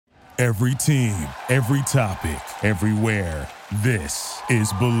Every team, every topic, everywhere. This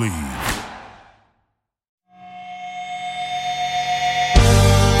is Believe.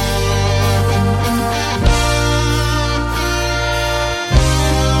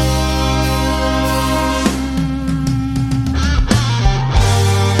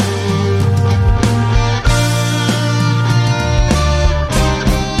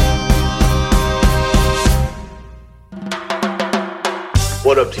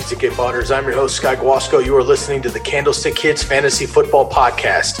 What up, TCK Potters? I'm your host, Sky Guasco. You are listening to the Candlestick Kids Fantasy Football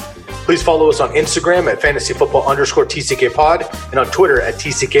Podcast. Please follow us on Instagram at fantasyfootball_TCK Pod and on Twitter at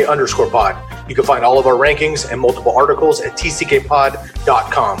TCK_pod. You can find all of our rankings and multiple articles at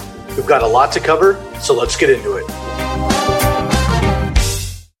tckpod.com. We've got a lot to cover, so let's get into it.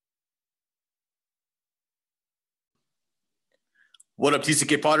 What up,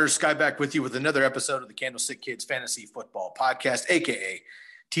 TCK Potters? Sky back with you with another episode of the Candlestick Kids Fantasy Football Podcast, a.k.a.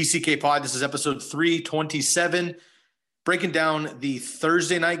 TCK Pod. This is episode 327, breaking down the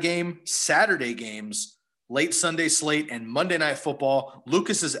Thursday night game, Saturday games, late Sunday slate, and Monday Night Football.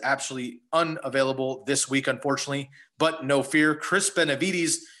 Lucas is actually unavailable this week, unfortunately, but no fear. Chris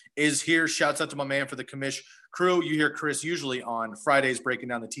Benavides is here. Shouts out to my man for the Commish crew. You hear Chris usually on Fridays breaking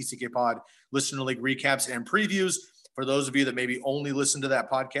down the TCK Pod, Listener League recaps and previews. For those of you that maybe only listen to that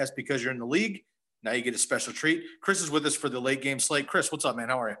podcast because you're in the league, now you get a special treat. Chris is with us for the late game slate. Chris, what's up, man?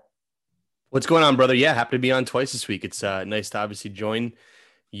 How are you? What's going on, brother? Yeah, happy to be on twice this week. It's nice to obviously join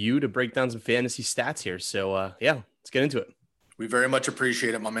you to break down some fantasy stats here. So, yeah, let's get into it. We very much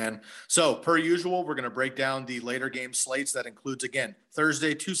appreciate it, my man. So, per usual, we're going to break down the later game slates. That includes, again,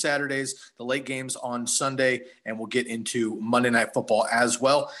 Thursday, 2 Saturdays, the late games on Sunday, and we'll get into Monday Night Football as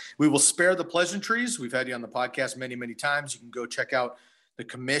well. We will spare the pleasantries. We've had you on the podcast many, many times. You can go check out the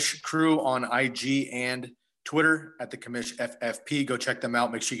Commish crew on IG and Twitter at the Commish FFP. Go check them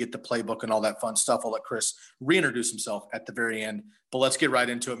out. Make sure you get the playbook and all that fun stuff. I'll let Chris reintroduce himself at the very end. But let's get right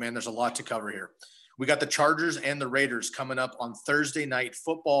into it, man. There's a lot to cover here. We got the Chargers and the Raiders coming up on Thursday Night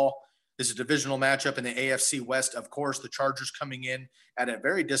Football. This is a divisional matchup in the AFC West. Of course, the Chargers coming in at a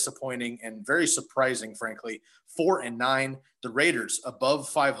very disappointing and very surprising, frankly, 4-9. The Raiders above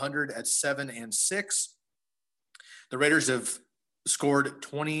 500 at 7-6. The Raiders have scored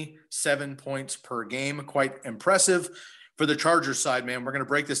 27 points per game. Quite impressive. For the Chargers side, man, we're going to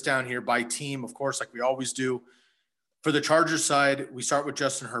break this down here by team, of course, like we always do. For the Chargers side, we start with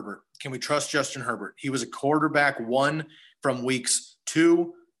Justin Herbert. Can we trust Justin Herbert? He was a quarterback 1 from weeks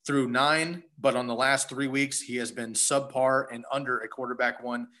 2 through 9, but on the last 3 weeks, he has been subpar and under a quarterback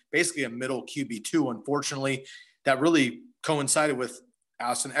 1, basically a middle QB2. Unfortunately, that really coincided with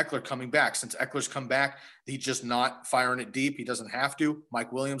Austin Eckler coming back. Since Eckler's come back, he's just not firing it deep. He doesn't have to.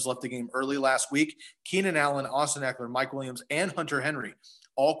 Mike Williams left the game early last week. Keenan Allen, Austin Eckler, Mike Williams, and Hunter Henry,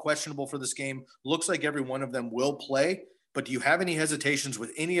 all questionable for this game. Looks like every one of them will play, but do you have any hesitations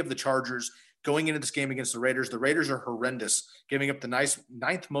with any of the Chargers going into this game against the Raiders? The Raiders are horrendous, giving up the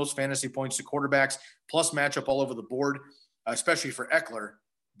ninth most fantasy points to quarterbacks, plus matchup all over the board, especially for Eckler.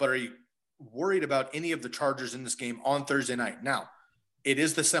 But are you worried about any of the Chargers in this game on Thursday night? Now, it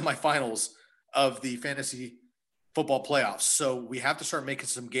is the semifinals of the fantasy football playoffs, so we have to start making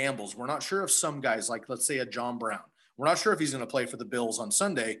some gambles. We're not sure if some guys, like let's say a John Brown, we're not sure if he's going to play for the Bills on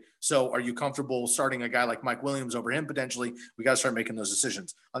Sunday. So are you comfortable starting a guy like Mike Williams over him potentially? We got to start making those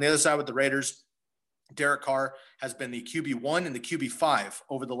decisions. On the other side with the Raiders, Derek Carr has been the QB1 and the QB5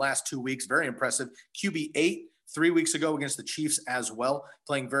 over the last 2 weeks. Very impressive. QB8 3 weeks ago against the Chiefs as well,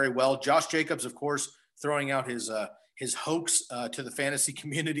 playing very well. Josh Jacobs, of course, throwing out his hoax to the fantasy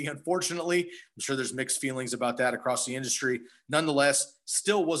community, unfortunately. I'm sure there's mixed feelings about that across the industry. Nonetheless,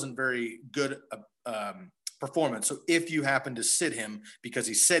 still wasn't very good performance. So if you happen to sit him because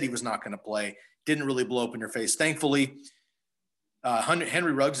he said he was not going to play, didn't really blow up in your face. Thankfully,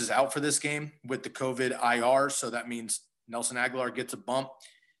 Henry Ruggs is out for this game with the COVID IR. So that means Nelson Aguilar gets a bump.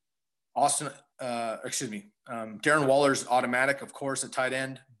 Darren Waller's automatic, of course, at tight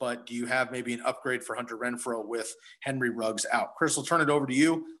end, but do you have maybe an upgrade for Hunter Renfrow with Henry Ruggs out? Chris, we'll turn it over to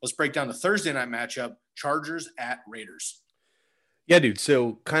you. Let's break down the Thursday night matchup, Chargers at Raiders. Yeah, dude.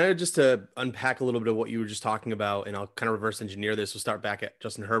 So kind of just to unpack a little bit of what you were just talking about, and I'll kind of reverse engineer this. We'll start back at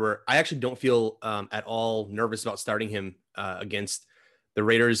Justin Herbert. I actually don't feel at all nervous about starting him against the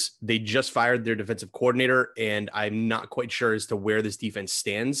Raiders. They just fired their defensive coordinator, and I'm not quite sure as to where this defense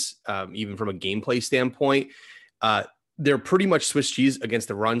stands, even from a gameplay standpoint. They're pretty much Swiss cheese against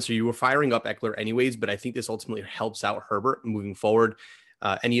the run, so you were firing up Eckler anyways, but I think this ultimately helps out Herbert moving forward.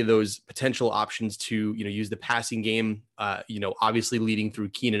 Any of those potential options to, use the passing game, obviously leading through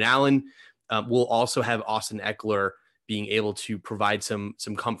Keenan Allen. We'll also have Austin Eckler being able to provide some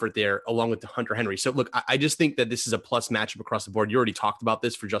comfort there along with the Hunter Henry. So look, I just think that this is a plus matchup across the board. You already talked about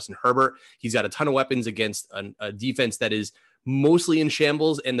this for Justin Herbert. He's got a ton of weapons against a defense that is mostly in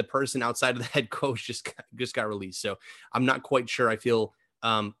shambles, and the person outside of the head coach just got released. So I'm not quite sure I feel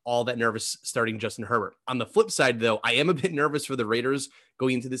all that nervous starting Justin Herbert. On the flip side, though, I am a bit nervous for the Raiders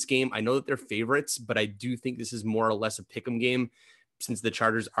going into this game. I know that they're favorites, but I do think this is more or less a pick'em game since the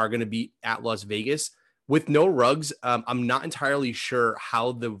Chargers are going to be at Las Vegas. With no Ruggs, I'm not entirely sure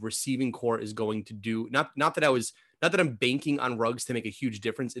how the receiving core is going to do. Not that I'm banking on Ruggs to make a huge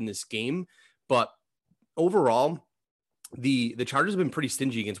difference in this game, but overall, the Chargers have been pretty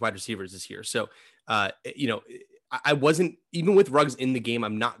stingy against wide receivers this year. So, I wasn't, even with Ruggs in the game,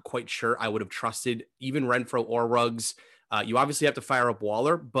 I'm not quite sure I would have trusted even Renfro or Ruggs. You obviously have to fire up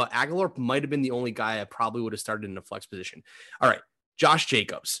Waller, but Aguilar might have been the only guy I probably would have started in a flex position. All right, Josh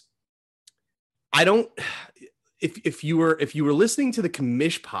Jacobs. If you were listening to the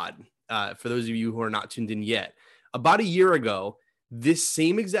Commish pod, for those of you who are not tuned in yet, about a year ago, this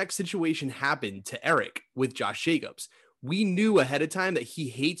same exact situation happened to Eric with Josh Jacobs. We knew ahead of time that he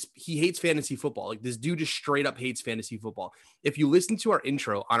hates fantasy football. Like, this dude just straight up hates fantasy football. If you listen to our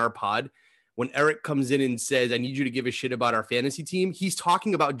intro on our pod, when Eric comes in and says, I need you to give a shit about our fantasy team, he's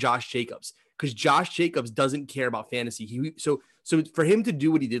talking about Josh Jacobs, because Josh Jacobs doesn't care about fantasy. So for him to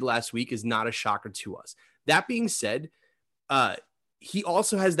do what he did last week is not a shocker to us. That being said, he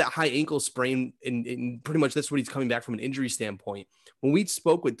also has that high ankle sprain, and pretty much that's what he's coming back from an injury standpoint. When we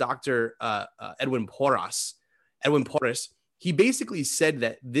spoke with Dr. Edwin Porras, he basically said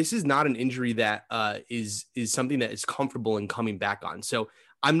that this is not an injury that is something that is comfortable in coming back on. So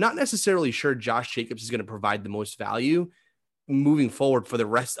I'm not necessarily sure Josh Jacobs is going to provide the most value moving forward for the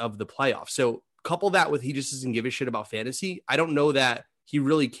rest of the playoffs. So couple that with he just doesn't give a shit about fantasy. I don't know that he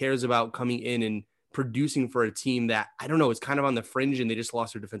really cares about coming in and producing for a team that, I don't know, is kind of on the fringe, and they just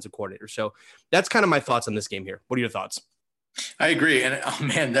lost their defensive coordinator. So that's kind of my thoughts on this game here. What are your thoughts? I agree. And oh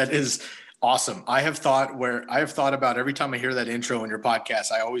man, that is awesome. I have thought about every time I hear that intro in your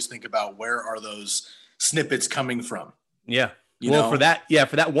podcast, I always think about where are those snippets coming from? Yeah. For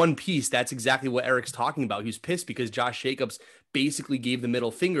that one piece, that's exactly what Eric's talking about. He was pissed because Josh Jacobs basically gave the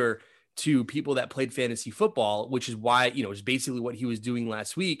middle finger to people that played fantasy football, which is why, it's basically what he was doing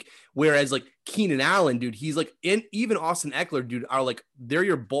last week. Whereas like Keenan Allen, dude, he's like, and even Austin Eckler, dude, are like, they're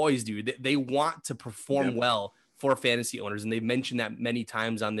your boys, dude. They want to perform well for fantasy owners. And they've mentioned that many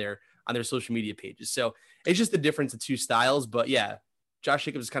times on their social media pages. So it's just the difference of two styles, but yeah, Josh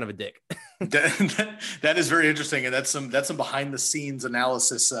Jacobs is kind of a dick. That is very interesting. And that's some behind the scenes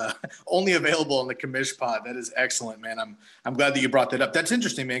analysis, only available on the Commish pod. That is excellent, man. I'm glad that you brought that up. That's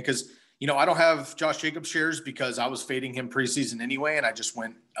interesting, man. Cause I don't have Josh Jacobs shares because I was fading him preseason anyway, and I just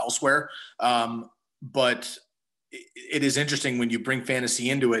went elsewhere. But it is interesting when you bring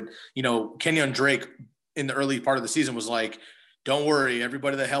fantasy into it. Kenyon Drake in the early part of the season was like, don't worry,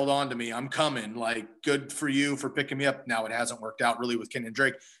 everybody that held on to me, I'm coming. Like, good for you for picking me up. Now it hasn't worked out really with Kenyon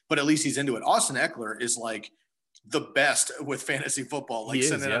Drake, but at least he's into it. Austin Eckler is like the best with fantasy football, like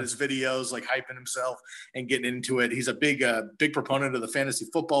sending out his videos, like hyping himself and getting into it. He's a big proponent of the fantasy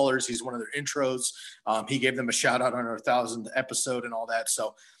footballers. He's one of their intros. He gave them a shout out on our 1,000th episode and all that.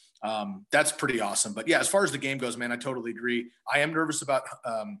 So that's pretty awesome. But yeah, as far as the game goes, man, I totally agree. I am nervous about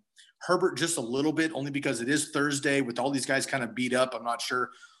Herbert just a little bit, only because it is Thursday with all these guys kind of beat up. I'm not sure.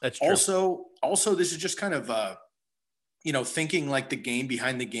 That's true. Also, this is just kind of thinking like the game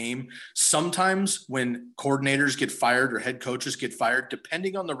behind the game. Sometimes when coordinators get fired or head coaches get fired,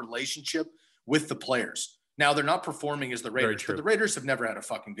 depending on the relationship with the players. Now, they're not performing as the Raiders, but the Raiders have never had a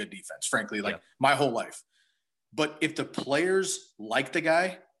fucking good defense, frankly, my whole life. But if the players like the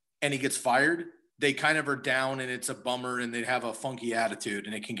guy and he gets fired, they kind of are down and it's a bummer and they have a funky attitude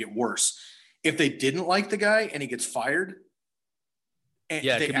and it can get worse. If they didn't like the guy and he gets fired, and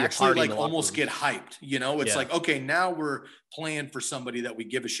they actually like almost get hyped, it's like, okay, now we're playing for somebody that we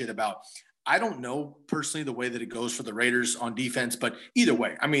give a shit about. I don't know personally the way that it goes for the Raiders on defense, but either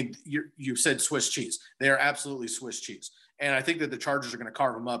way, I mean, you said Swiss cheese. They are absolutely Swiss cheese. And I think that the Chargers are going to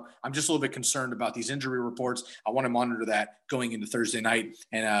carve them up. I'm just a little bit concerned about these injury reports. I want to monitor that going into Thursday night.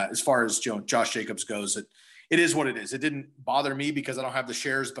 And as far as Josh Jacobs goes, it is what it is. It didn't bother me because I don't have the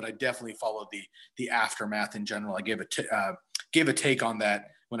shares, but I definitely followed the aftermath in general. I gave a take on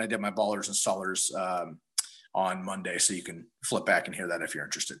that when I did my Ballers and Stallers on Monday. So you can flip back and hear that if you're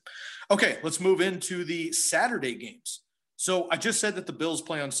interested. Okay, let's move into the Saturday games. So I just said that the Bills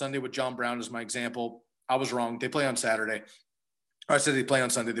play on Sunday with John Brown as my example. I was wrong. They play on Saturday. I said they play on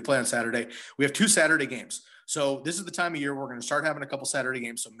Sunday. They play on Saturday. We have two Saturday games. So this is the time of year we're going to start having a couple Saturday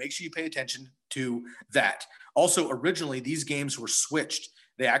games. So make sure you pay attention to that. Also, originally, these games were switched.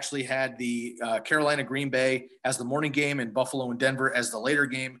 They actually had the Carolina Green Bay as the morning game and Buffalo and Denver as the later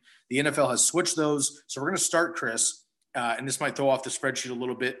game. The NFL has switched those. So we're going to start, Chris, and this might throw off the spreadsheet a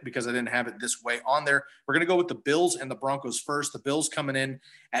little bit because I didn't have it this way on there. We're going to go with the Bills and the Broncos first. The Bills coming in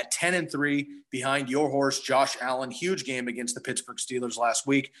at 10-3 behind your horse, Josh Allen. Huge game against the Pittsburgh Steelers last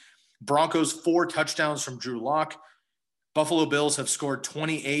week. Broncos, 4 touchdowns from Drew Lock. Buffalo Bills have scored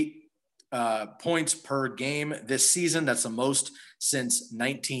 28 points per game this season. That's the most since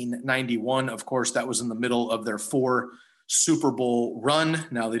 1991. Of course, that was in the middle of their 4 Super Bowl run.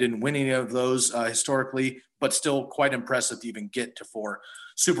 Now, they didn't win any of those historically, but still quite impressive to even get to 4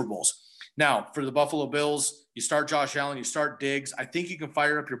 Super Bowls. Now, for the Buffalo Bills, you start Josh Allen, you start Diggs. I think you can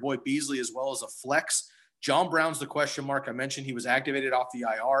fire up your boy Beasley as well as a flex. John Brown's the question mark. I mentioned he was activated off the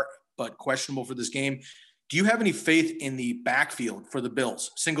IR, but questionable for this game. Do you have any faith in the backfield for the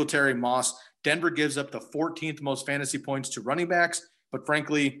Bills? Singletary, Moss. Denver gives up the 14th most fantasy points to running backs, but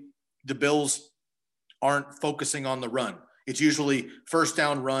frankly, the Bills aren't focusing on the run. It's usually first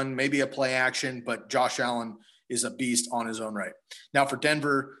down run, maybe a play action, but Josh Allen is a beast on his own right. Now for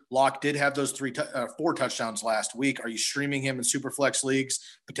Denver, Locke did have those 4 touchdowns last week. Are you streaming him in Superflex leagues,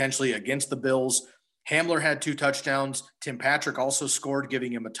 potentially against the Bills? Hamler had 2 touchdowns. Tim Patrick also scored,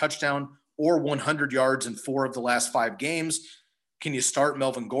 giving him a touchdown or 100 yards in 4 of the last 5 games. Can you start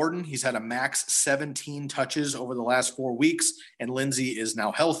Melvin Gordon? He's had a max 17 touches over the last 4 weeks, and Lindsey is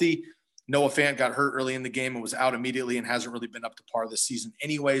now healthy. Noah Fant got hurt early in the game and was out immediately and hasn't really been up to par this season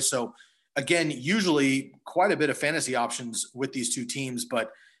anyway. So, again, usually quite a bit of fantasy options with these 2 teams,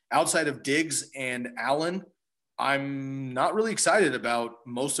 but outside of Diggs and Allen, I'm not really excited about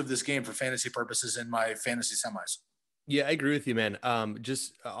most of this game for fantasy purposes in my fantasy semis. Yeah, I agree with you, man.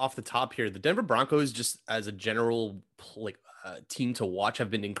 Just off the top here, the Denver Broncos, just as a general team to watch, have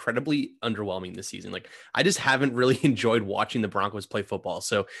been incredibly underwhelming this season. Like, I just haven't really enjoyed watching the Broncos play football.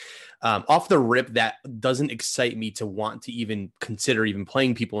 So off the rip, that doesn't excite me to want to even consider even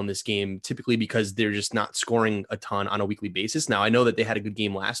playing people in this game, typically because they're just not scoring a ton on a weekly basis. Now, I know that they had a good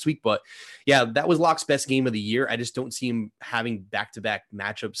game last week, but yeah, that was Locke's best game of the year. I just don't see him having back-to-back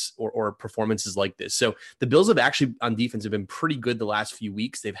matchups or performances like this. So the Bills have actually on defense have been pretty good the last few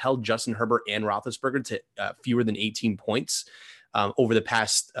weeks. They've held Justin Herbert and Roethlisberger to fewer than 18 points over the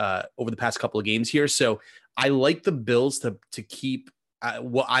past couple of games here. So I like the Bills to keep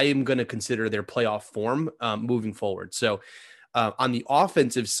what I am going to consider their playoff form moving forward. So on the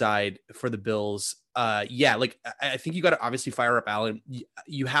offensive side for the Bills, I think you got to obviously fire up Allen.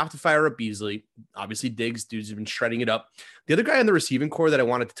 You have to fire up Beasley. Obviously, Diggs, dudes have been shredding it up. The other guy on the receiving core that I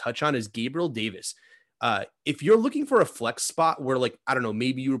wanted to touch on is Gabriel Davis. If you're looking for a flex spot where, like, I don't know,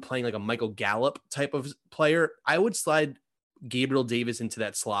 maybe you were playing like a Michael Gallup type of player, I would slide Gabriel Davis into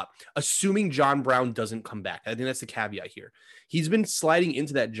that slot, assuming John Brown doesn't come back. I think that's the caveat here. He's been sliding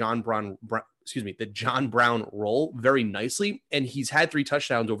into that John Brown role very nicely, and he's had 3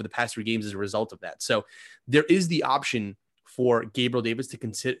 touchdowns over the past 3 games as a result of that. So there is the option for Gabriel Davis to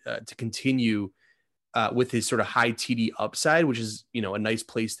continue with his sort of high TD upside, which is, a nice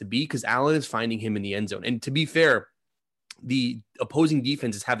place to be because Allen is finding him in the end zone. And to be fair, the opposing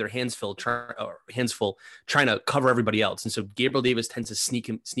defenses have their hands full trying to cover everybody else. And so Gabriel Davis tends to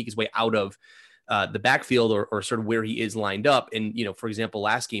sneak his way out of the backfield or sort of where he is lined up. And, for example,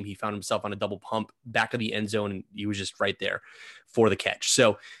 last game, he found himself on a double pump back of the end zone, and he was just right there for the catch.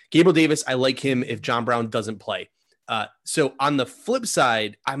 So Gabriel Davis, I like him if John Brown doesn't play. So on the flip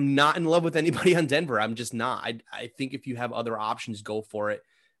side, I'm not in love with anybody on Denver. I'm just not. I think if you have other options, go for it.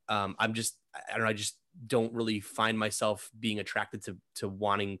 I just don't really find myself being attracted to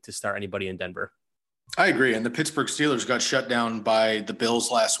wanting to start anybody in Denver. I agree. And the Pittsburgh Steelers got shut down by the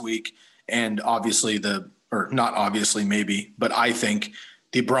Bills last week. And obviously not obviously maybe, but I think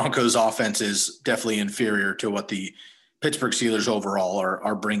the Broncos offense is definitely inferior to what the Pittsburgh Steelers overall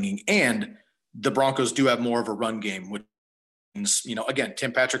are bringing. And the Broncos do have more of a run game, which means, again,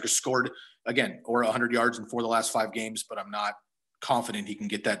 Tim Patrick has scored over 100 yards in 4 of the last 5 games, but I'm not confident he can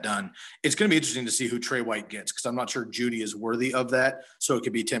get that done. It's going to be interesting to see who Trey White gets because I'm not sure Judy is worthy of that. So it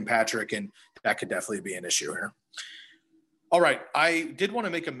could be Tim Patrick, and that could definitely be an issue here. All right. I did want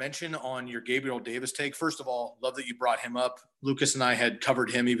to make a mention on your Gabriel Davis take. First of all, love that you brought him up. Lucas and I had covered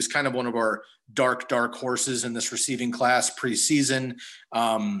him. He was kind of one of our dark horses in this receiving class preseason.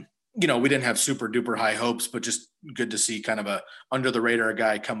 We didn't have super duper high hopes, but just good to see kind of a under the radar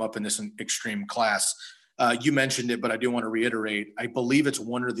guy come up in this extreme class. You mentioned it, but I do want to reiterate, I believe it's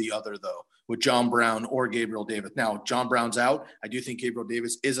one or the other, though, with John Brown or Gabriel Davis. Now, John Brown's out. I do think Gabriel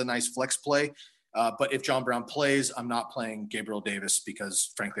Davis is a nice flex play. But if John Brown plays, I'm not playing Gabriel Davis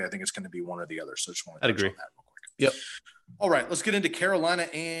because, frankly, I think it's going to be one or the other. So I just want to touch on that real quick. Yep. All right, let's get into Carolina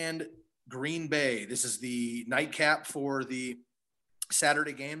and Green Bay. This is the nightcap for the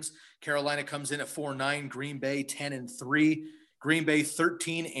Saturday games. Carolina comes in at 4-9, Green Bay 10-3, Green Bay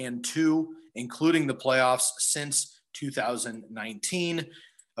 13-2, including the playoffs since 2019.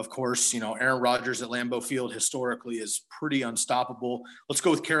 Of course, Aaron Rodgers at Lambeau Field historically is pretty unstoppable. Let's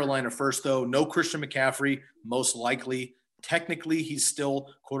go with Carolina first, though. No Christian McCaffrey, most likely. Technically, he's still,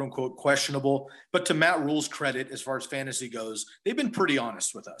 quote unquote, questionable. But to Matt Rule's credit, as far as fantasy goes, they've been pretty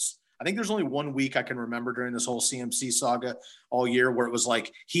honest with us. I think there's only 1 week I can remember during this whole CMC saga all year where it was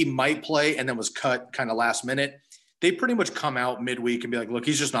like he might play and then was cut kind of last minute. They pretty much come out midweek and be like, look,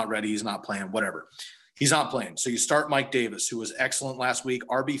 he's just not ready. He's not playing, whatever. He's not playing. So you start Mike Davis, who was excellent last week,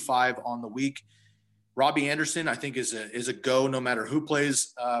 RB5 on the week. Robbie Anderson, I think, is a go no matter who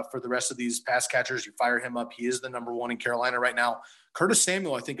plays for the rest of these pass catchers. You fire him up. He is the number one in Carolina right now. Curtis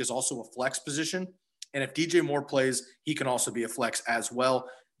Samuel, I think, is also a flex position. And if DJ Moore plays, he can also be a flex as well.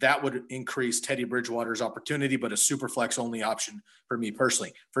 That would increase Teddy Bridgewater's opportunity, but a super flex only option for me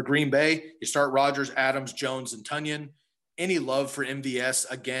personally. For Green Bay, you start Rodgers, Adams, Jones, and Tunyon. Any love for MVS?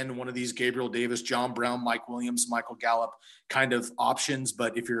 Again, one of these Gabriel Davis, John Brown, Mike Williams, Michael Gallup kind of options.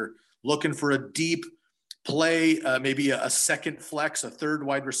 But if you're looking for a deep play, maybe a second flex, a third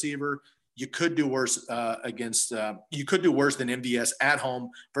wide receiver, you could do worse you could do worse than MVS at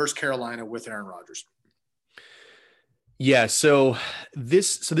home versus Carolina with Aaron Rodgers. Yeah, so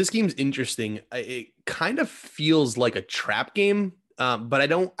this game's interesting. It kind of feels like a trap game,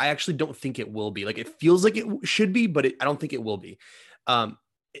 but I actually don't think it will be. Like, it feels like it should be, but I don't think it will be. And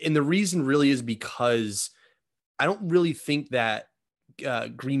the reason really is because I don't really think that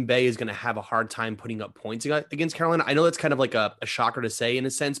Green Bay is going to have a hard time putting up points against Carolina. I know that's kind of like a shocker to say in a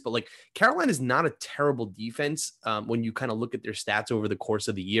sense, but like Carolina is not a terrible defense when you kind of look at their stats over the course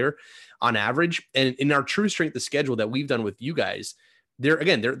of the year on average. And in our true strength of schedule that we've done with you guys, they're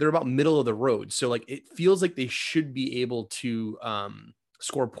about middle of the road. So like it feels like they should be able to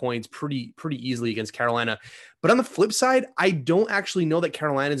score points pretty easily against Carolina. But on the flip side, I don't actually know that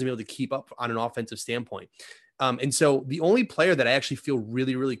Carolina is going to be able to keep up on an offensive standpoint. And so the only player that I actually feel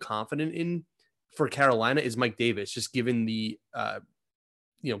really, really confident in for Carolina is Mike Davis, just given the,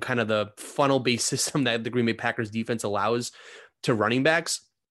 kind of the funnel-based system that the Green Bay Packers defense allows to running backs.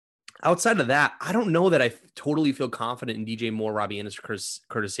 Outside of that, I don't know that I totally feel confident in DJ Moore, Robbie Anderson,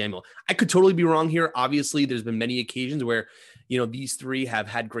 Curtis Samuel. I could totally be wrong here. Obviously, there's been many occasions where, these three have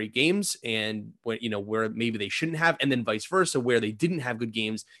had great games and where maybe they shouldn't have, and then vice versa, where they didn't have good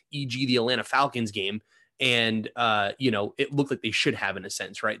games, e.g. the Atlanta Falcons game. And, it looked like they should have in a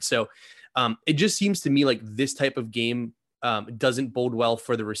sense, right? So it just seems to me like this type of game doesn't bode well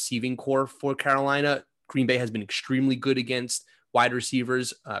for the receiving core for Carolina. Green Bay has been extremely good against wide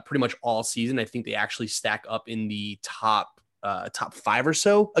receivers pretty much all season. I think they actually stack up in the top 5 or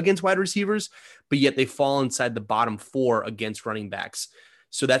so against wide receivers, but yet they fall inside the bottom 4 against running backs.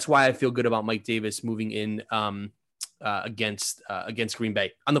 So that's why I feel good about Mike Davis moving in against Green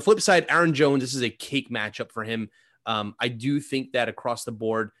Bay. On the flip side, Aaron Jones, this is a cake matchup for him. I do think that across the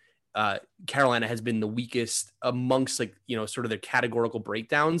board, Carolina has been the weakest amongst sort of their categorical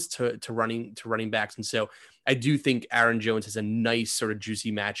breakdowns to running backs. And so I do think Aaron Jones has a nice sort of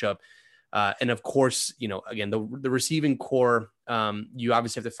juicy matchup. And of course, again, the receiving core, you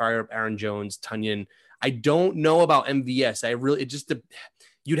obviously have to fire up Aaron Jones, Tunyon. I don't know about MVS.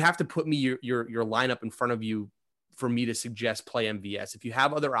 You'd have to put me your lineup in front of you for me to suggest play MVS. If you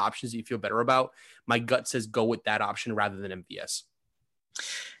have other options that you feel better about, my gut says go with that option rather than MVS.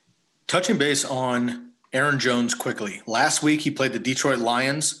 Touching base on Aaron Jones quickly. Last week, he played the Detroit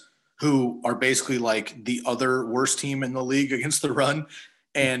Lions, who are basically like the other worst team in the league against the run.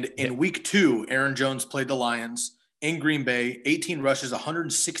 And in week 2, Aaron Jones played the Lions in Green Bay, 18 rushes,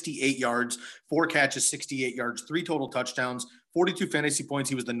 168 yards, 4 catches, 68 yards, 3 total touchdowns, 42 fantasy points.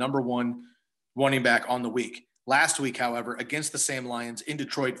 He was the number 1 running back on the week. Last week, however, against the same Lions in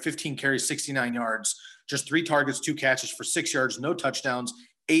Detroit, 15 carries, 69 yards, just 3 targets, 2 catches for 6 yards, no touchdowns,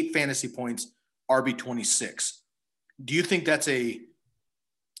 8 fantasy points, RB26. Do you think that's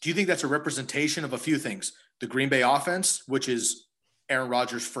a representation of a few things? The Green Bay offense, which is Aaron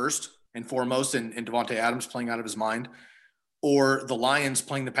Rodgers first and foremost, and Devontae Adams playing out of his mind, or the Lions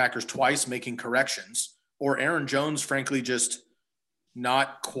playing the Packers twice, making corrections, or Aaron Jones, frankly, just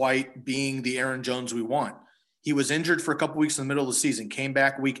not quite being the Aaron Jones we want? He was injured for a couple weeks in the middle of the season, came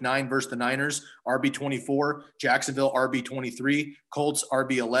back week 9 versus the Niners, RB24, Jacksonville, RB23, Colts,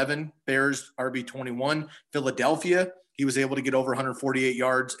 RB11, Bears, RB21, Philadelphia. He was able to get over 148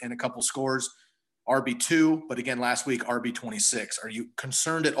 yards and a couple scores. RB2, but again, last week, RB26. Are you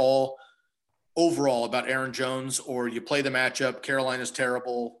concerned at all overall about Aaron Jones, or you play the matchup, Carolina's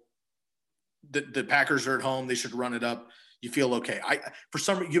terrible, the Packers are at home, they should run it up, you feel okay?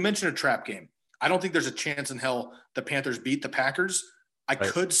 You mentioned a trap game. I don't think there's a chance in hell the Panthers beat the Packers. I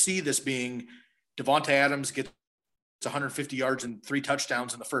could see this being Devontae Adams gets 150 yards and 3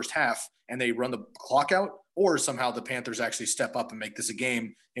 touchdowns in the first half, and they run the clock out, or somehow the Panthers actually step up and make this a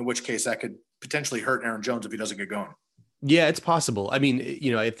game, in which case that could potentially hurt Aaron Jones if he doesn't get going. Yeah, it's possible. I mean,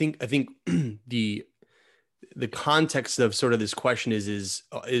 I think the context of sort of this question is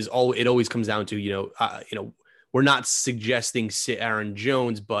all it always comes down to, we're not suggesting sit Aaron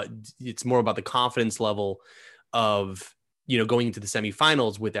Jones, but it's more about the confidence level of, going into the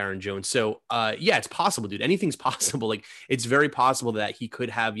semifinals with Aaron Jones. So yeah, it's possible, dude. Anything's possible. Like, it's very possible that he could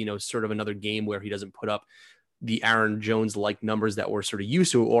have, sort of another game where he doesn't put up the Aaron Jones like numbers that we're sort of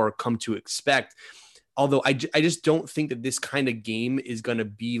used to or come to expect. Although I just don't think that this kind of game is going to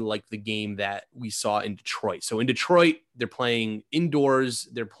be like the game that we saw in Detroit. So in Detroit, they're playing indoors.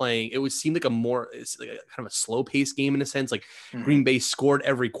 It would seem like it's like a kind of a slow paced game in a sense. Like Green Bay scored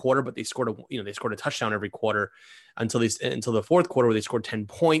every quarter, but they scored a touchdown every quarter until the fourth quarter where they scored 10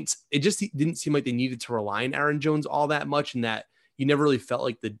 points. It just didn't seem like they needed to rely on Aaron Jones all that much, and that you never really felt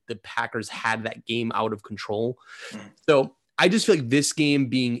like the Packers had that game out of control. So I just feel like this game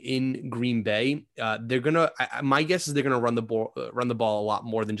being in Green Bay, my guess is they're gonna run the ball a lot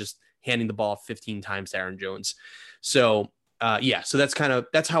more than just handing the ball 15 times to Aaron Jones. So so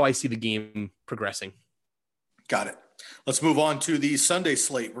that's how I see the game progressing. Got it. Let's move on to the Sunday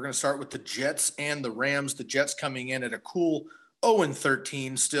slate. We're going to start with the Jets and the Rams. The Jets coming in at a cool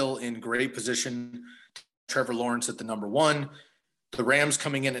 0-13, still in great position. Trevor Lawrence at the number 1. The Rams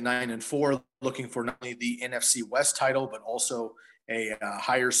coming in at 9-4, looking for not only the NFC West title, but also a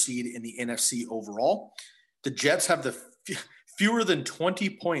higher seed in the NFC overall. The Jets have the fewer than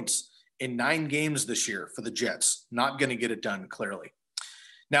 20 points in 9 games this year for the Jets. Not going to get it done, clearly.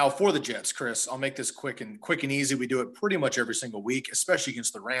 Now, for the Jets, Chris, I'll make this quick and easy. We do it pretty much every single week, especially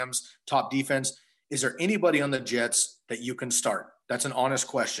against the Rams, top defense. Is there anybody on the Jets that you can start? That's an honest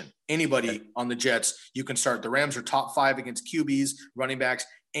question. Anybody on the Jets you can start. The Rams are top 5 against QBs, running backs,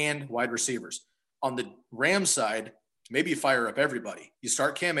 and wide receivers. On the Rams side, maybe you fire up everybody. You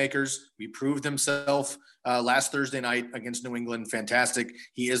start Cam Akers. He proved himself last Thursday night against New England. Fantastic.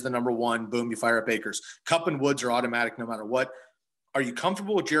 He is the number 1. Boom, you fire up Akers. Kupp and Woods are automatic no matter what. Are you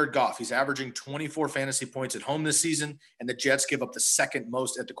comfortable with Jared Goff? He's averaging 24 fantasy points at home this season, and the Jets give up the second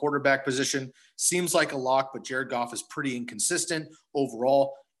most at the quarterback position. Seems like a lock, but Jared Goff is pretty inconsistent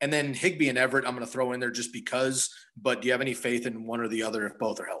overall. And then Higbee and Everett, I'm going to throw in there just because, but do you have any faith in one or the other if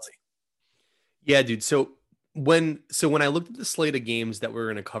both are healthy? Yeah, dude. So when I looked at the slate of games that we're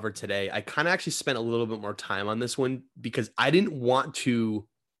going to cover today, I kind of actually spent a little bit more time on this one because I didn't want to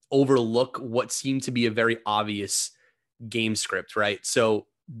overlook what seemed to be a very obvious game script, right? So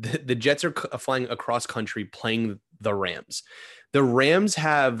the Jets are flying across country playing the Rams. The Rams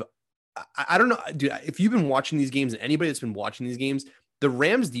have, I don't know, dude, if you've been watching these games and anybody that's been watching these games, the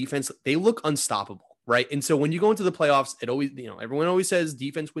Rams defense, they look unstoppable, right? And so when you go into the playoffs, it always, everyone always says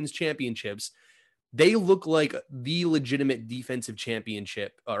defense wins championships. They look like the legitimate defensive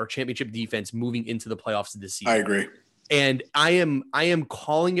championship or championship defense moving into the playoffs this season. I agree. And I am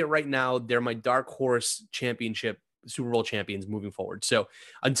calling it right now. They're my dark horse championship Super Bowl champions moving forward. So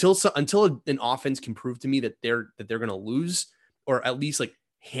until an offense can prove to me that they're going to lose or at least like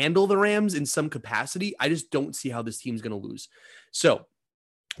handle the Rams in some capacity, I just don't see how this team's going to lose. So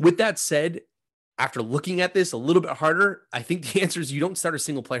with that said, after looking at this a little bit harder, I think the answer is you don't start a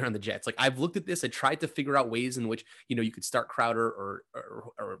single player on the Jets. Like, I've looked at this, I tried to figure out ways in which, you could start Crowder or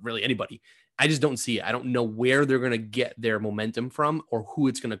really anybody. I just don't see it. I don't know where they're going to get their momentum from or who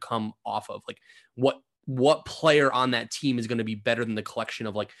it's going to come off of. Like, what player on that team is going to be better than the collection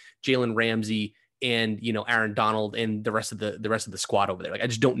of like Jalen Ramsey and, Aaron Donald and the rest of the squad over there. Like, I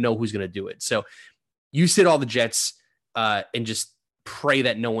just don't know who's going to do it. So you sit all the Jets and just pray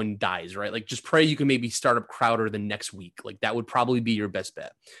that no one dies, right? Like, just pray you can maybe start up Crowder the next week. Like, that would probably be your best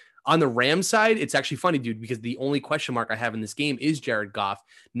bet. On the Rams side, it's actually funny, dude, because the only question mark I have in this game is Jared Goff,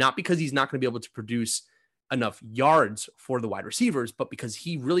 not because he's not going to be able to produce enough yards for the wide receivers, but because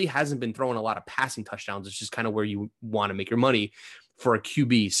he really hasn't been throwing a lot of passing touchdowns, which is kind of where you want to make your money for a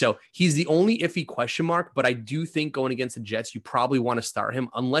QB. So he's the only iffy question mark, but I do think going against the Jets, you probably want to start him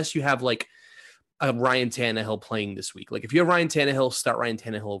unless you have like a Ryan Tannehill playing this week. Like, if you have Ryan Tannehill, start Ryan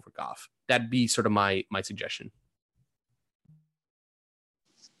Tannehill over Goff. That'd be sort of my suggestion.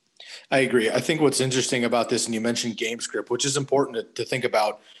 I agree. I think what's interesting about this, and you mentioned game script, which is important to think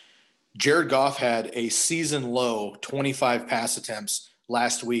about. Jared Goff had a season low 25 pass attempts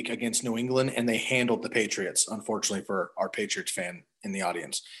last week against New England, and they handled the Patriots, unfortunately for our Patriots fan in the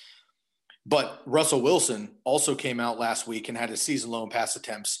audience. But Russell Wilson also came out last week and had a season low in pass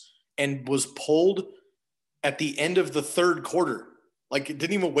attempts and was pulled at the end of the third quarter. Like, it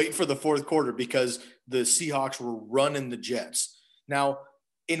didn't even wait for the fourth quarter because the Seahawks were running the Jets. Now,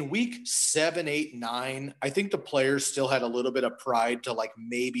 in week 7, 8, 9, I think the players still had a little bit of pride to like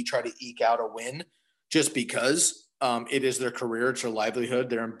maybe try to eke out a win just because it is their career, it's their livelihood.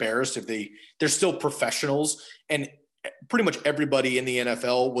 They're embarrassed if they're still professionals. And pretty much everybody in the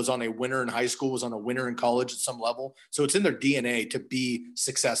NFL was on a winner in high school, was on a winner in college at some level. So it's in their DNA to be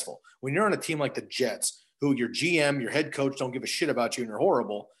successful. When you're on a team like the Jets, who your GM, your head coach don't give a shit about you and you're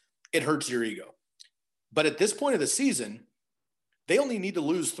horrible, it hurts your ego. But at this point of the season, they only need to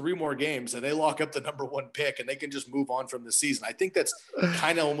lose 3 more games and they lock up the number 1 pick and they can just move on from the season. I think that's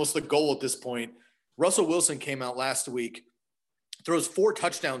kind of almost the goal at this point. Russell Wilson came out last week, throws 4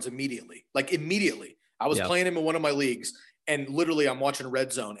 touchdowns immediately. Like immediately. I was playing him in one of my leagues and literally I'm watching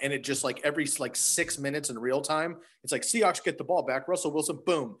Red Zone and it just like every 6 minutes in real time, it's like Seahawks get the ball back. Russell Wilson,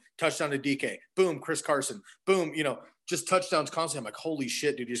 boom, touchdown to DK, boom, Chris Carson, boom, just touchdowns constantly. I'm like, holy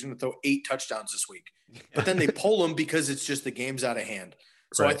shit, dude, he's going to throw 8 touchdowns this week. But then they pull him because it's just the game's out of hand.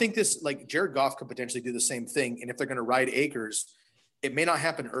 So I think this, like Jared Goff could potentially do the same thing. And if they're going to ride Akers, it may not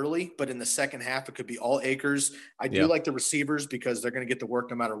happen early, but in the second half, it could be all Akers. I do like the receivers because they're going to get the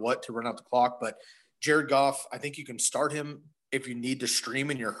work no matter what to run out the clock. But Jared Goff, I think you can start him if you need to stream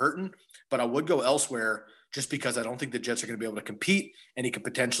and you're hurting. But I would go elsewhere just because I don't think the Jets are going to be able to compete, and he could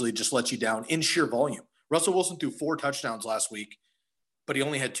potentially just let you down in sheer volume. Russell Wilson threw 4 touchdowns last week, but he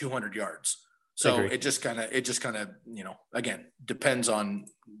only had 200 yards. So it just kind of, again, depends on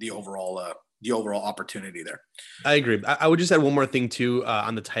the overall opportunity there. I agree. I would just add one more thing too,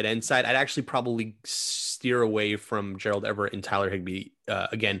 on the tight end side. I'd actually probably steer away from Gerald Everett and Tyler Higbee.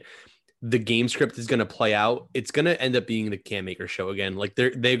 Again, the game script is going to play out. It's going to end up being the Cam Akers show again. Like they're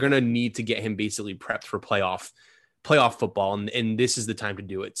going to need to get him basically prepped for playoff football. And this is the time to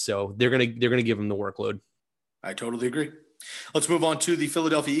do it. So they're going to give him the workload. I totally agree. Let's move on to the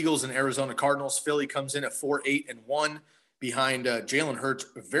Philadelphia Eagles and Arizona Cardinals. Philly comes in at 4-8-1 behind Jalen Hurts.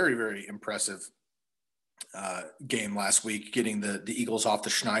 Very, very impressive game last week, getting the Eagles off the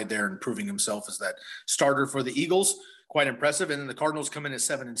schneid there and proving himself as that starter for the Eagles. Quite impressive. And then the Cardinals come in at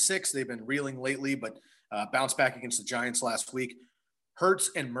 7-6. They've been reeling lately, but bounced back against the Giants last week.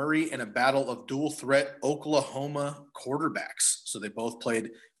 Hurts and Murray in a battle of dual threat Oklahoma quarterbacks. So they both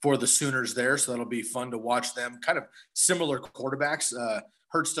played for the Sooners there. So that'll be fun to watch them. Kind of similar quarterbacks.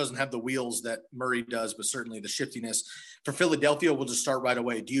 Hurts doesn't have the wheels that Murray does, but certainly the shiftiness. For Philadelphia, we'll just start right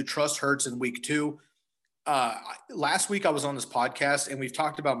away. Do you trust Hurts in week 2? Last week I was on this podcast and we've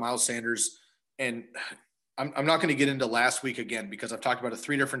talked about Miles Sanders, and I'm not going to get into last week again because I've talked about it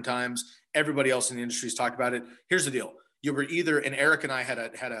 3 different times. Everybody else in the industry has talked about it. Here's the deal. You were either, and Eric and I had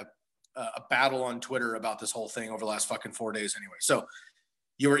a battle on Twitter about this whole thing over the last fucking 4 days anyway. So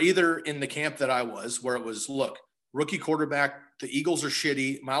you were either in the camp that I was, where it was, look, rookie quarterback, the Eagles are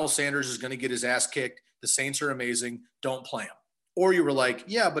shitty. Miles Sanders is going to get his ass kicked. The Saints are amazing. Don't play him. Or you were like,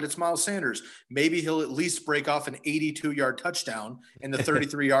 yeah, but it's Miles Sanders. Maybe he'll at least break off an 82-yard touchdown and the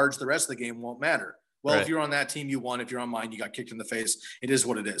 33 yards the rest of the game won't matter. Well, If you're on that team, you won. If you're on mine, you got kicked in the face. It is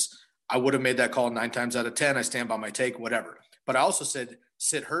what it is. I would have made that call 9 times out of 10. I stand by my take, whatever. But I also said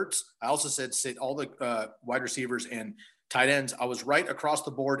sit Hurts. I also said sit all the wide receivers and tight ends. I was right across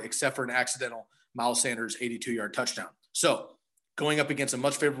the board except for an accidental Miles Sanders 82-yard touchdown. So going up against a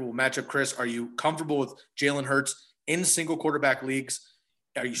much favorable matchup, Chris, are you comfortable with Jalen Hurts in single quarterback leagues?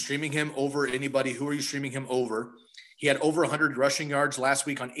 Are you streaming him over anybody? Who are you streaming him over? He had over 100 rushing yards last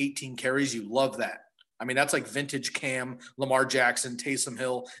week on 18 carries. You love that. I mean, that's like vintage Cam, Lamar Jackson, Taysom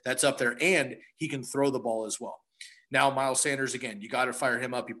Hill. That's up there. And he can throw the ball as well. Now, Miles Sanders, again, you got to fire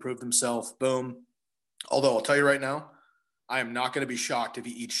him up. He proved himself. Boom. Although I'll tell you right now, I am not going to be shocked if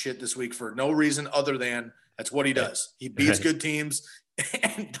he eats shit this week for no reason other than that's what he does. He beats good teams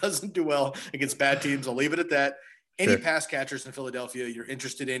and doesn't do well against bad teams. I'll leave it at that. Any pass catchers in Philadelphia you're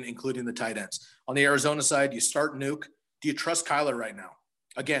interested in, including the tight ends. On the Arizona side, you start Nuke. Do you trust Kyler right now?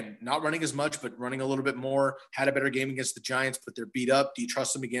 Again, not running as much, but running a little bit more. Had a better game against the Giants, but they're beat up. Do you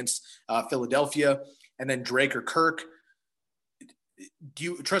trust them against Philadelphia? And then Drake or Kirk. Do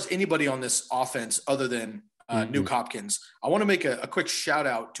you trust anybody on this offense other than Nuke Hopkins? I want to make a quick shout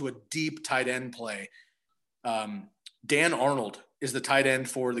out to a deep tight end play. Dan Arnold is the tight end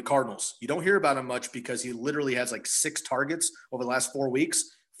for the Cardinals. You don't hear about him much because he literally has like 6 targets over the last 4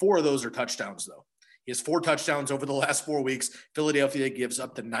 weeks. 4 of those are touchdowns, though. He has 4 touchdowns over the last 4 weeks. Philadelphia gives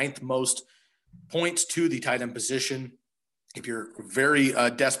up the 9th most points to the tight end position. If you're very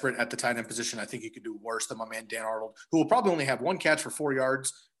desperate at the tight end position, I think you could do worse than my man Dan Arnold, who will probably only have 1 catch for 4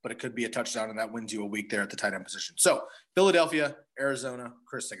 yards, but it could be a touchdown, and that wins you a week there at the tight end position. So Philadelphia, Arizona.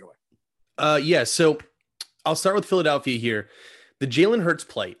 Chris, take it away. Yeah, so I'll start with Philadelphia here. The Jalen Hurts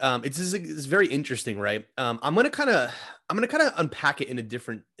play. It's very interesting, right? I'm gonna kind of unpack it in a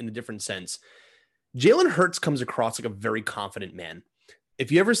different sense. Jalen Hurts comes across like a very confident man.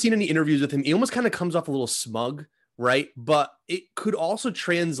 If you ever seen any interviews with him, he almost kind of comes off a little smug, right? But it could also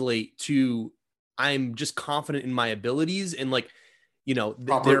translate to I'm just confident in my abilities and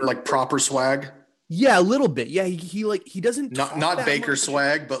proper swag. Yeah, a little bit. Yeah, he doesn't not Baker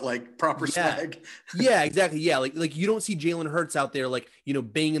swag, but like proper swag. Yeah, exactly. Yeah, like you don't see Jalen Hurts out there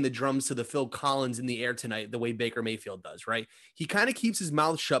banging the drums to the Phil Collins in the air tonight the way Baker Mayfield does, right? He kind of keeps his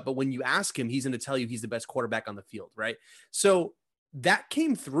mouth shut, but when you ask him, he's going to tell you he's the best quarterback on the field, right? So that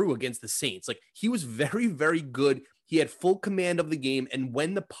came through against the Saints. Like he was very, very good. He had full command of the game, and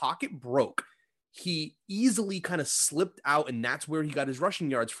when the pocket broke, he easily kind of slipped out, and that's where he got his rushing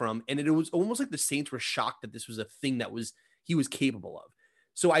yards from. And it was almost like the Saints were shocked that this was a thing that he was capable of.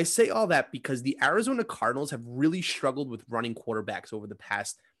 So I say all that because the Arizona Cardinals have really struggled with running quarterbacks over the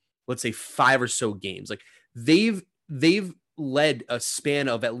past, let's say 5 or so games. Like they've led a span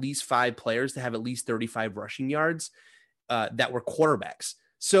of at least 5 players to have at least 35 rushing yards that were quarterbacks.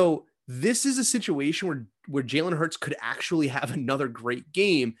 So this is a situation where Jalen Hurts could actually have another great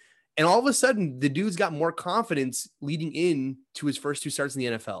game. And all of a sudden, the dude's got more confidence leading in to his first 2 starts in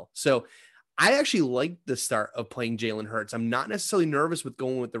the NFL. So I actually like the start of playing Jalen Hurts. I'm not necessarily nervous with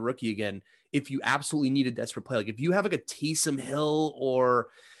going with the rookie again. If you absolutely need a desperate play, like if you have like a Taysom Hill or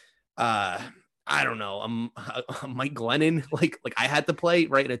I don't know, a Mike Glennon, like I had to play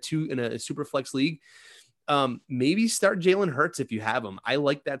right in a super flex league. Maybe start Jalen Hurts if you have him. I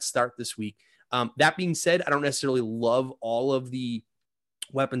like that start this week. That being said, I don't necessarily love all of the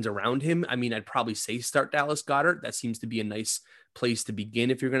weapons around him. I mean, I'd probably say start Dallas Goedert. That seems to be a nice place to begin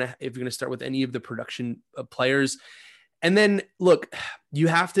if you're gonna start with any of the production players. And then look, you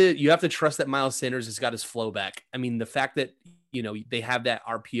have to trust that Miles Sanders has got his flow back. I mean, the fact that they have that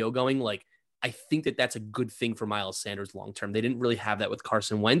RPO going, like I think that that's a good thing for Miles Sanders long term. They didn't really have that with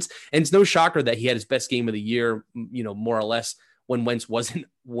Carson Wentz, and it's no shocker that he had his best game of the year, more or less when Wentz wasn't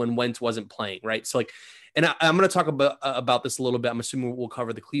playing, right? So like. And I'm going to talk about this a little bit. I'm assuming we'll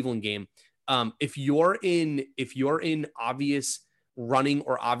cover the Cleveland game. If you're in obvious running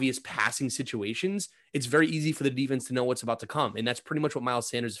or obvious passing situations, it's very easy for the defense to know what's about to come. And that's pretty much what Miles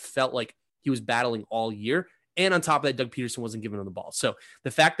Sanders felt like he was battling all year. And on top of that, Doug Peterson wasn't giving him the ball. So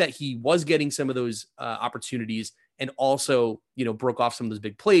the fact that he was getting some of those opportunities and also, broke off some of those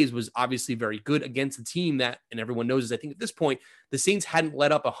big plays was obviously very good against a team that, and everyone knows is I think at this point, the Saints hadn't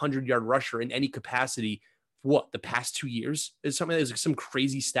let up a 100-yard rusher in any capacity the past 2 years is something that is like some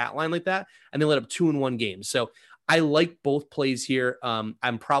crazy stat line like that. And they let up 2 in 1 game. So I like both plays here.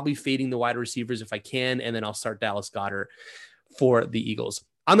 I'm probably fading the wide receivers if I can, and then I'll start Dallas Goedert for the Eagles.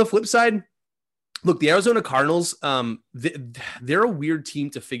 On the flip side, look, the Arizona Cardinals, they're a weird team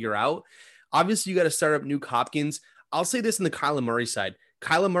to figure out. Obviously, you got to start up Nuke Hopkins. I'll say this in the Kyler Murray side.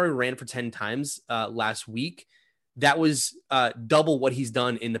 Kyler Murray ran for 10 times last week. That was double what he's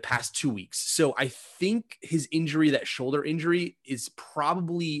done in the past 2 weeks. So I think his injury, that shoulder injury, is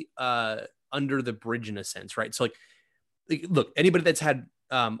probably under the bridge in a sense, right? So like look, anybody that's had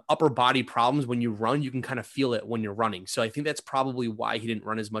upper body problems when you run, you can kind of feel it when you're running. So I think that's probably why he didn't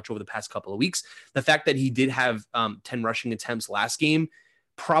run as much over the past couple of weeks. The fact that he did have 10 rushing attempts last game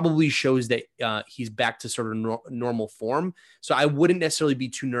probably shows that he's back to sort of normal form. So I wouldn't necessarily be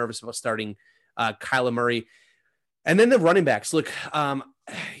too nervous about starting Kyler Murray. And then the running backs, look,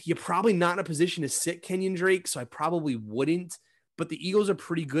 you're probably not in a position to sit Kenyon Drake, so I probably wouldn't. But the Eagles are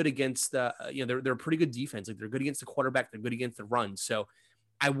pretty good against they're a pretty good defense. Like they're good against the quarterback, they're good against the run. So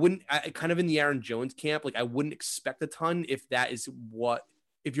I kind of in the Aaron Jones camp, like I wouldn't expect a ton if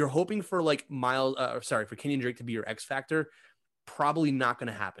you're hoping for like for Kenyon Drake to be your X factor, probably not going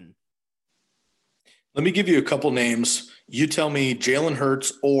to happen. Let me give you a couple names. You tell me Jalen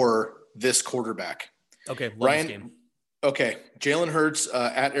Hurts or this quarterback. Okay, Ryan, this game. Okay, Jalen Hurts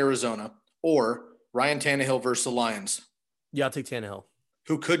at Arizona or Ryan Tannehill versus the Lions. Yeah, I'll take Tannehill.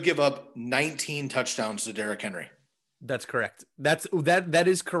 Who could give up 19 touchdowns to Derrick Henry. That's correct. That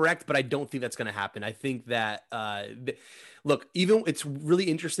is correct, but I don't think that's going to happen. I think that look, even it's really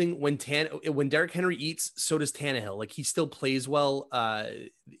interesting when Derrick Henry eats, so does Tannehill. Like he still plays well.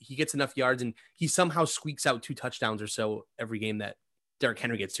 He gets enough yards, and he somehow squeaks out 2 touchdowns or so every game that Derrick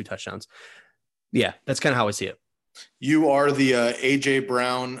Henry gets 2 touchdowns. Yeah, that's kind of how I see it. You are the AJ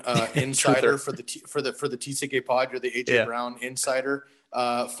Brown insider Truther. for the TCK pod. You're the AJ Yeah. Brown insider.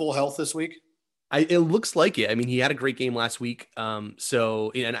 Full health this week. It looks like it. I mean, he had a great game last week.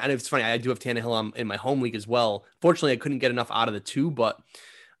 So and it's funny. I do have Tannehill in my home league as well. Fortunately, I couldn't get enough out of the two, but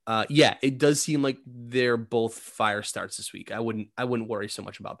yeah, it does seem like they're both fire starts this week. I wouldn't worry so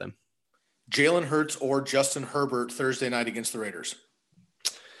much about them. Jalen Hurts or Justin Herbert Thursday night against the Raiders.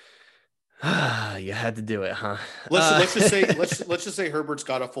 You had to do it, huh? Let's just say Herbert's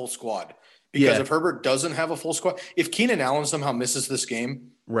got a full squad. Because Yeah. if Herbert doesn't have a full squad, if Keenan Allen somehow misses this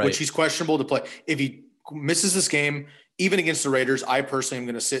game, Right. which he's questionable to play, if he misses this game, even against the Raiders, I personally am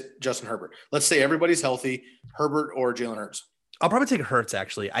going to sit Justin Herbert. Let's say everybody's healthy, Herbert or Jalen Hurts. I'll probably take Hurts.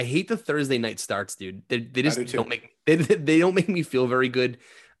 Actually, I hate the Thursday night starts, dude. They just do too. they don't make me feel very good.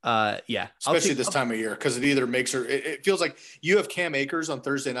 Yeah, Especially this time of year, because it either makes or it feels like you have Cam Akers on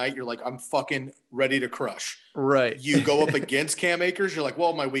Thursday night. You're like, I'm fucking ready to crush. Right. You go up against Cam Akers. You're like,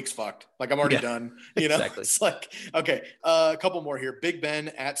 well, my week's fucked. Like I'm already done. You know, exactly. It's like, okay, a couple more here. Big Ben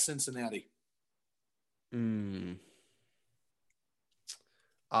at Cincinnati. That's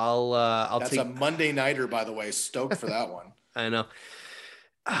take a Monday nighter, by the way. Stoked for that one. I know.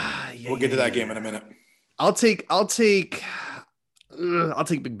 We'll get to that game in a minute. I'll take Big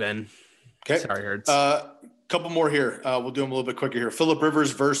Ben. Okay. Sorry, Hurts. Couple more here. We'll do them a little bit quicker here. Phillip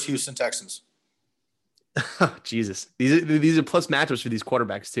Rivers versus Houston Texans. Jesus. These are plus matchups for these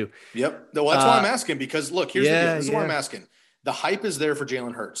quarterbacks too. Yep. Well, that's why I'm asking, because look, here's the deal. This is why I'm asking. The hype is there for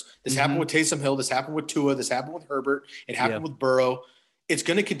Jalen Hurts. This happened with Taysom Hill. This happened with Tua. This happened with Herbert. It happened with Burrow. It's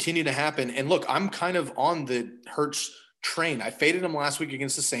going to continue to happen. And look, I'm kind of on the Hurts train. I faded him last week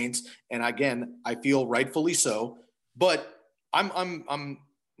against the Saints. And again, I feel rightfully so, but I'm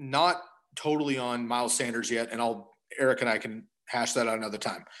not totally on Miles Sanders yet. And Eric and I can hash that out another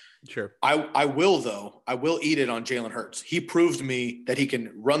time. Sure. I will eat it on Jalen Hurts. He proved to me that he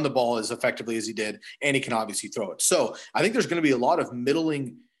can run the ball as effectively as he did, and he can obviously throw it. So I think there's going to be a lot of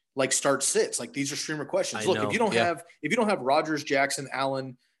middling, like start sits. Like these are streamer questions. Look, if you don't have Rodgers, Jackson,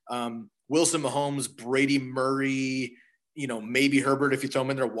 Allen, Wilson, Mahomes, Brady, Murray, maybe Herbert, if you throw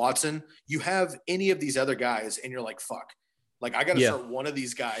him in there, Watson, you have any of these other guys, and you're like, fuck. Like I got to start one of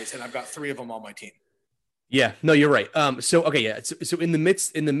these guys, and I've got 3 of them on my team. Yeah, no, you're right. So in the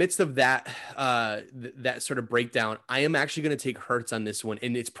midst of that, that sort of breakdown, I am actually going to take Hurts on this one,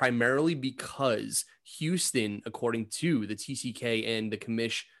 and it's primarily because Houston, according to the TCK and the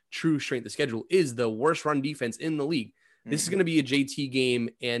Commish True Strength of Schedule, is the worst run defense in the league. This is going to be a JT game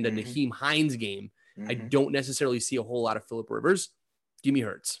and a Naheem Hines game. I don't necessarily see a whole lot of Phillip Rivers. Give me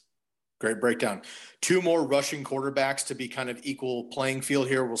Hurts. Great breakdown. 2 more rushing quarterbacks to be kind of equal playing field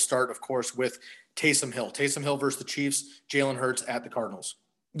here. We'll start, of course, with Taysom Hill. Taysom Hill versus the Chiefs. Jalen Hurts at the Cardinals.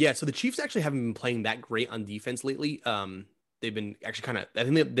 Yeah, so the Chiefs actually haven't been playing that great on defense lately. They've been actually I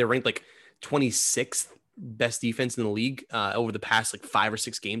think they're ranked like 26th best defense in the league over the past like 5 or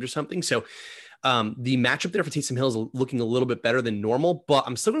 6 games or something. So the matchup there for Taysom Hill is looking a little bit better than normal, but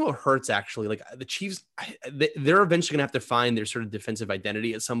I'm still going to go Hurts actually. Like the Chiefs, they're eventually going to have to find their sort of defensive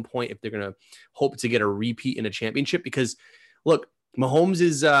identity at some point if they're going to hope to get a repeat in a championship. Because look, Mahomes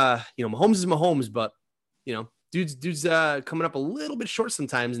is Mahomes, but dude's coming up a little bit short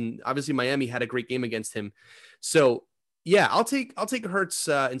sometimes, and obviously Miami had a great game against him. So yeah, I'll take Hurts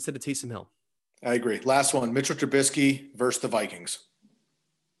instead of Taysom Hill. I agree. Last one, Mitchell Trubisky versus the Vikings.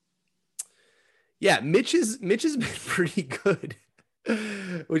 Yeah, Mitch has been pretty good,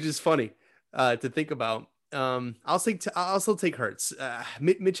 which is funny to think about. I'll still take Hurts.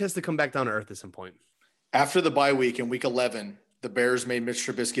 Mitch has to come back down to earth at some point. After the bye week in week 11, the Bears made Mitch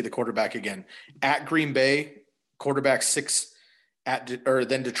Trubisky the quarterback again. At Green Bay, quarterback 6.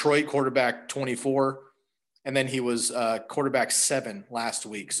 Then Detroit, quarterback 24. And then he was quarterback 7 last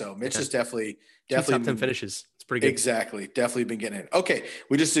week. So Mitch is definitely top 10 finishes. It's pretty good. Exactly. Definitely been getting it. Okay.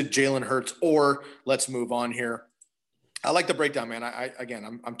 We just did Jalen Hurts, or let's move on here. I like the breakdown, man.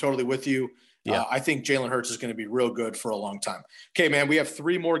 I'm totally with you. Yeah. I think Jalen Hurts is going to be real good for a long time. Okay, man, we have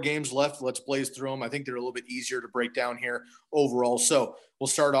 3 more games left. Let's blaze through them. I think they're a little bit easier to break down here overall. So we'll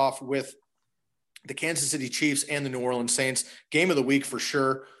start off with the Kansas City Chiefs and the New Orleans Saints. Game of the week for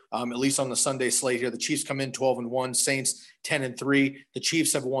sure. At least on the Sunday slate here. The Chiefs come in 12-1, Saints 10-3. The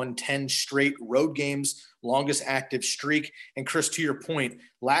Chiefs have won 10 straight road games, longest active streak. And Chris, to your point,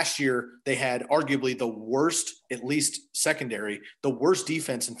 last year they had arguably the worst, at least secondary, the worst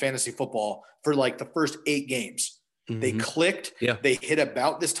defense in fantasy football for like the first 8 games. They clicked. Yeah. They hit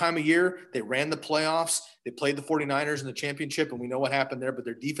about this time of year. They ran the playoffs. They played the 49ers in the championship, and we know what happened there, but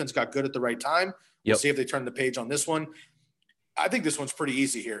their defense got good at the right time. We'll see if they turn the page on this one. I think this one's pretty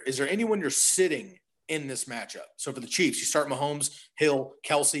easy here. Is there anyone you're sitting in this matchup? So for the Chiefs, you start Mahomes, Hill,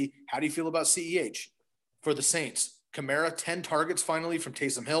 Kelsey. How do you feel about CEH? For the Saints, Kamara, 10 targets finally from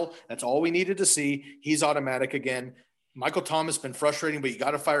Taysom Hill. That's all we needed to see. He's automatic again. Michael Thomas been frustrating, but you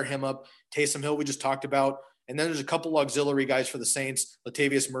got to fire him up. Taysom Hill, we just talked about. And then there's a couple auxiliary guys for the Saints,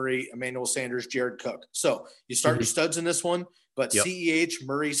 Latavius Murray, Emmanuel Sanders, Jared Cook. So you start your studs in this one, but CEH,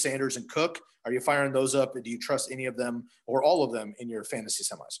 Murray, Sanders, and Cook, are you firing those up? And do you trust any of them or all of them in your fantasy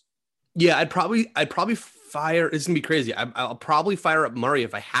semis? Yeah, I'd probably fire. It's gonna be crazy. I'll probably fire up Murray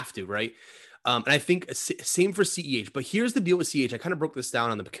if I have to, right? And I think same for CEH. But here's the deal with CEH. I kind of broke this down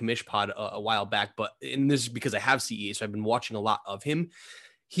on the Commish pod a while back, and this is because I have CEH, so I've been watching a lot of him.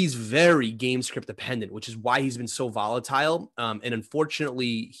 He's very game script dependent, which is why he's been so volatile. And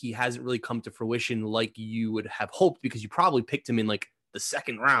unfortunately, he hasn't really come to fruition like you would have hoped, because you probably picked him in like the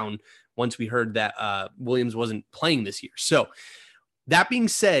second round once we heard that Williams wasn't playing this year. So that being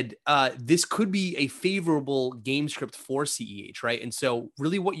said, this could be a favorable game script for CEH, right? And so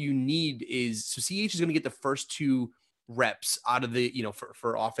really what you need is, so CEH is going to get the first 2 reps out of the,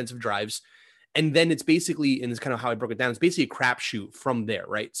 for offensive drives. And then it's basically, and it's kind of how I broke it down, it's basically a crapshoot from there,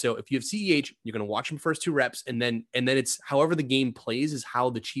 right? So if you have CEH, you're going to watch him first 2 reps, and then it's however the game plays is how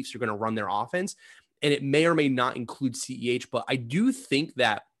the Chiefs are going to run their offense. And it may or may not include CEH, but I do think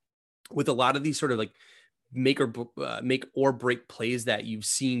that with a lot of these sort of like make or break plays that you've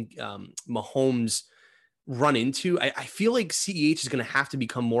seen Mahomes run into, I feel like CEH is going to have to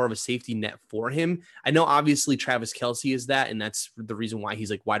become more of a safety net for him. I know obviously Travis Kelsey is that, and that's the reason why he's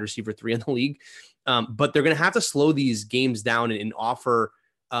like wide receiver 3 in the league. But they're going to have to slow these games down and offer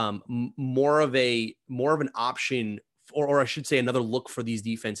more of an option, or I should say another look for these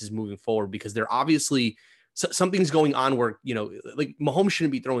defenses moving forward, because they're obviously something's going on where, like Mahomes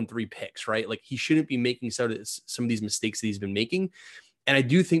shouldn't be throwing 3 picks, right? Like he shouldn't be making some of these mistakes that he's been making. And I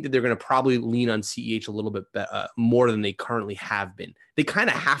do think that they're going to probably lean on CEH a little bit more than they currently have been. They kind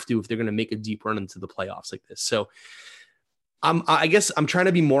of have to if they're going to make a deep run into the playoffs like this. So I guess I'm trying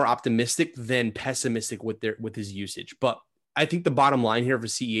to be more optimistic than pessimistic with his usage. But I think the bottom line here for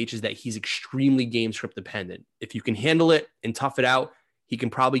CEH is that he's extremely game script dependent. If you can handle it and tough it out, he can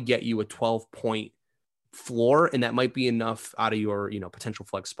probably get you a 12-point floor, and that might be enough out of your potential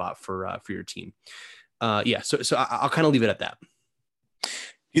flex spot for your team. So I'll kind of leave it at that.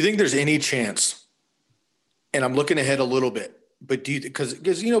 Do you think there's any chance, and I'm looking ahead a little bit, but do you, because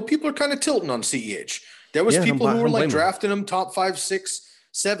people are kind of tilting on CEH. There was people who were like drafting him top 5, 6,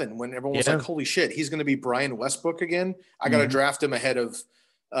 7 when everyone was like, holy shit, he's going to be Brian Westbrook again. I got to draft him ahead of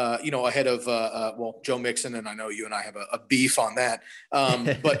Joe Mixon, and I know you and I have a beef on that.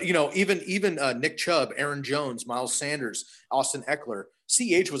 But even Nick Chubb, Aaron Jones, Miles Sanders, Austin Eckler,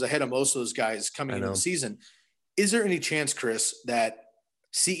 CEH was ahead of most of those guys coming into the season. Is there any chance, Chris, that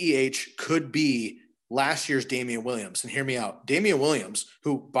CEH could be last year's Damian Williams? And hear me out. Damian Williams,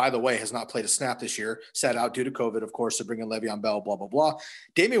 who, by the way, has not played a snap this year, sat out due to COVID, of course, to bring in Le'Veon Bell, blah, blah, blah.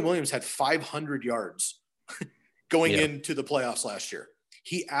 Damian Williams had 500 yards going into the playoffs last year.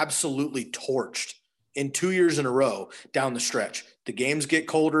 He absolutely torched in 2 years in a row down the stretch. The games get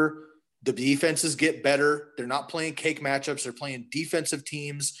colder. The defenses get better. They're not playing cake matchups. They're playing defensive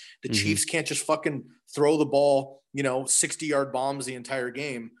teams. The Chiefs can't just fucking throw the ball, 60-yard bombs the entire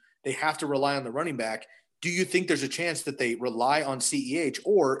game. They have to rely on the running back. Do you think there's a chance that they rely on CEH,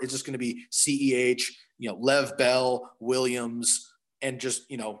 or is this going to be CEH, Lev Bell, Williams, and just,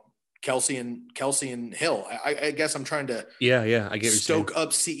 Kelsey and Hill? I guess I'm trying to I get stoke up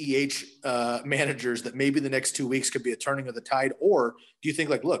CEH managers that maybe the next 2 weeks could be a turning of the tide. Or do you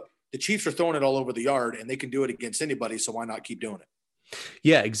think look, the Chiefs are throwing it all over the yard and they can do it against anybody, so why not keep doing it?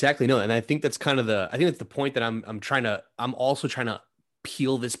 Yeah, exactly. No, and I think that's kind of that's the point that I'm also trying to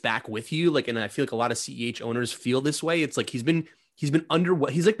peel this back with you. And I feel like a lot of CEH owners feel this way. It's like he's been under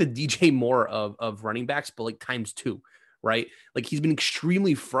what he's like the DJ Moore of running backs, but times 2, right? Like he's been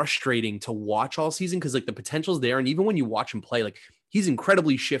extremely frustrating to watch all season because the potential's there. And even when you watch him play, he's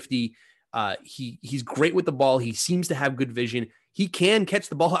incredibly shifty. He's great with the ball. He seems to have good vision. He can catch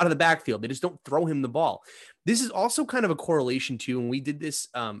the ball out of the backfield. They just don't throw him the ball. This is also kind of a correlation too. When we did this,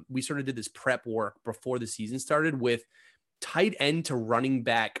 we sort of did this prep work before the season started with tight end to running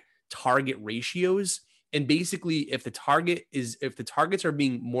back target ratios. And basically if the targets are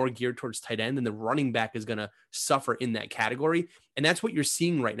being more geared towards tight end, then the running back is going to suffer in that category. And that's what you're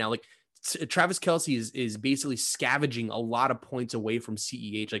seeing right now. Travis Kelsey is basically scavenging a lot of points away from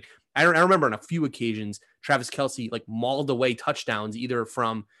CEH. I remember on a few occasions, Travis Kelsey mauled away touchdowns, either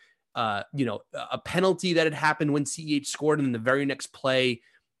from a penalty that had happened when CEH scored, and then the very next play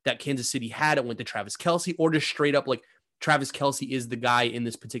that Kansas City had, it went to Travis Kelsey, or just straight up Travis Kelce is the guy in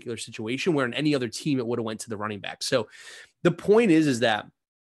this particular situation, where in any other team, it would have went to the running back. So the point is that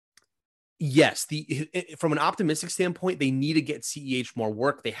yes, from an optimistic standpoint, they need to get CEH more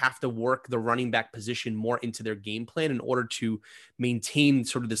work. They have to work the running back position more into their game plan in order to maintain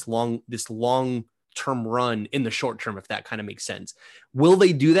sort of this long term run in the short term, if that kind of makes sense. Will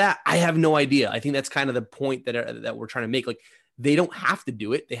they do that? I have no idea. I think that's kind of the point that we're trying to make. Like, they don't have to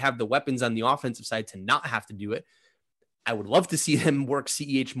do it. They have the weapons on the offensive side to not have to do it. I would love to see them work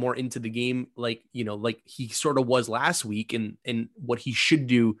CEH more into the game, like he sort of was last week, and what he should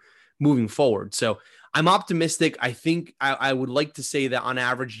do moving forward. So I'm optimistic. I think I would like to say that on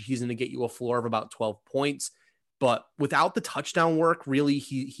average, he's going to get you a floor of about 12 points, but without the touchdown work, really,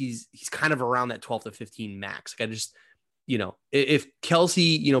 he's kind of around that 12 to 15 max. Like, I just, if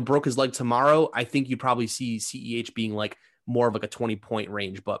Kelce, broke his leg tomorrow, I think you probably see CEH being like more of like a 20-point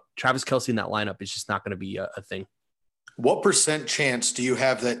range, but Travis Kelce in that lineup is just not going to be a thing. What % chance do you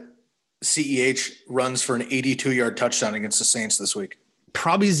have that CEH runs for an 82-yard touchdown against the Saints this week?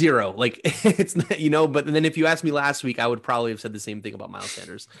 Probably zero. Like, it's not, but then if you asked me last week, I would probably have said the same thing about Miles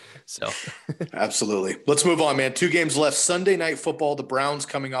Sanders. So absolutely. Let's move on, man. 2 games left. Sunday Night Football, the Browns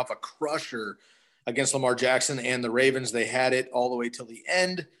coming off a crusher against Lamar Jackson and the Ravens. They had it all the way till the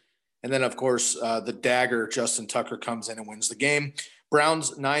end. And then, of course, the dagger, Justin Tucker, comes in and wins the game.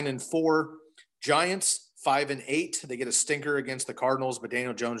 Browns 9-4, Giants 5-8. They get a stinker against the Cardinals, but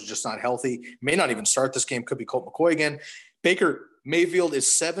Daniel Jones is just not healthy. May not even start this game. Could be Colt McCoy again. Baker Mayfield is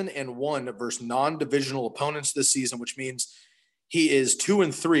 7-1 versus non-divisional opponents this season, which means he is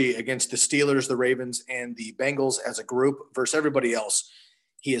 2-3 against the Steelers, the Ravens, and the Bengals as a group. Versus everybody else,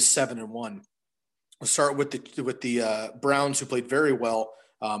 he is 7-1. We'll start with the Browns, who played very well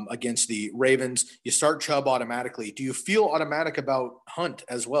against the Ravens. You start Chubb automatically. Do you feel automatic about Hunt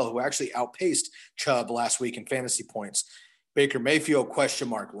as well, who actually outpaced Chubb last week in fantasy points? Baker Mayfield, ?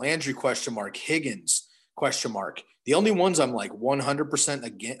 Landry, ? Higgins, ? The only ones I'm like 100%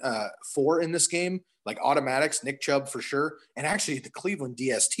 again for in this game, like automatics, Nick Chubb for sure, and actually the Cleveland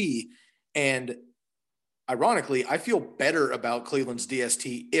DST. And ironically, I feel better about Cleveland's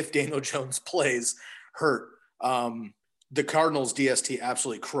DST if Daniel Jones plays hurt. The Cardinals DST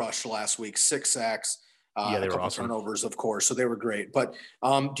absolutely crushed last week, 6 sacks, a couple awesome turnovers, of course. So they were great. But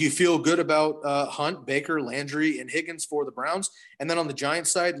do you feel good about Hunt, Baker, Landry, and Higgins for the Browns? And then on the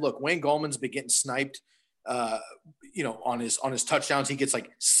Giants side, look, Wayne Gallman's been getting sniped. On his touchdowns, he gets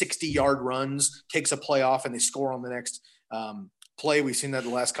like 60-yard runs, takes a play off, and they score on the next play. We've seen that the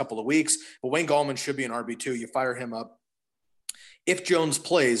last couple of weeks. But Wayne Gallman should be an RB2. You fire him up. If Jones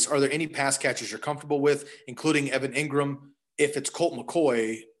plays, are there any pass catches you're comfortable with, including Evan Ingram? If it's Colt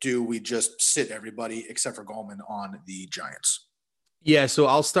McCoy, do we just sit everybody except for Gallman on the Giants? Yeah, so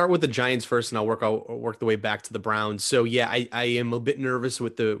I'll start with the Giants first, and I'll work the way back to the Browns. So yeah, I am a bit nervous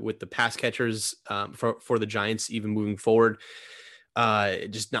with the pass catchers for the Giants, even moving forward.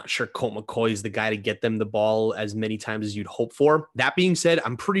 Just not sure Colt McCoy is the guy to get them the ball as many times as you'd hope for. That being said,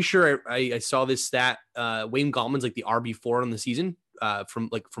 I'm pretty sure I saw this stat. Wayne Gallman's like the RB4 on the season from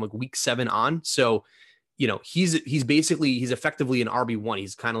week 7 on. So he's effectively an RB1.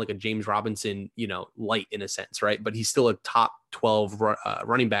 He's kind of like a James Robinson, light in a sense, right? But he's still a top 12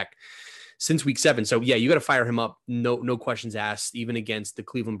 running back since week 7. So yeah, you got to fire him up. No questions asked, even against the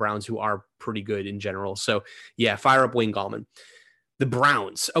Cleveland Browns, who are pretty good in general. So yeah, fire up Wayne Gallman. The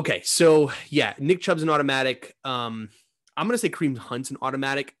Browns. Okay. So yeah, Nick Chubb's an automatic. I'm going to say Kareem Hunt's an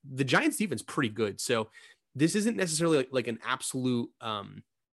automatic. The Giants defense pretty good. So this isn't necessarily like an absolute,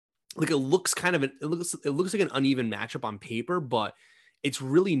 like it looks like an uneven matchup on paper, but it's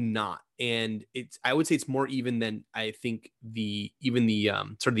really not. And I would say it's more even than I think the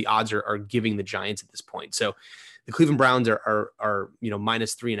sort of the odds are giving the Giants at this point. So the Cleveland Browns are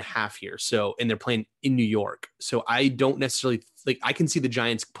 -3.5 here. So, and they're playing in New York. So I don't necessarily I can see the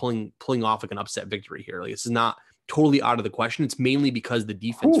Giants pulling off like an upset victory here. Like, this is not totally out of the question. It's mainly because the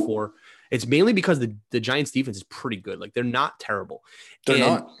defense the Giants defense is pretty good. Like, they're not terrible. They're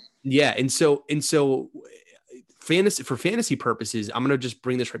not. Yeah. And so for fantasy purposes, I'm going to just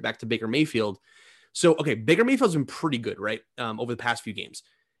bring this right back to Baker Mayfield. So, okay, Baker Mayfield's been pretty good, right? Over the past few games.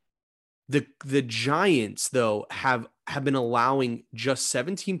 The Giants, though, have been allowing just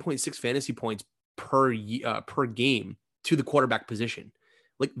 17.6 fantasy points per game to the quarterback position.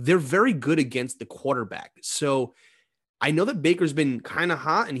 Like, they're very good against the quarterback. So I know that Baker's been kind of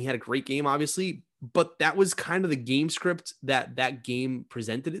hot, and he had a great game, obviously, but that was kind of the game script that game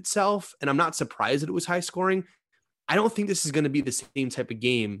presented itself. And I'm not surprised that it was high scoring. I don't think this is going to be the same type of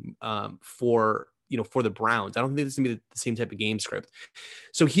game for for the Browns. I don't think this is gonna be the same type of game script.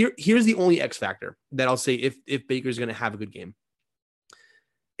 So here's the only X factor that I'll say if Baker's gonna have a good game.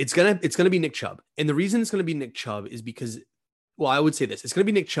 It's gonna be Nick Chubb. And the reason it's gonna be Nick Chubb is because, well, I would say this. It's gonna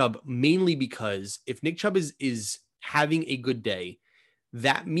be Nick Chubb mainly because if Nick Chubb is having a good day,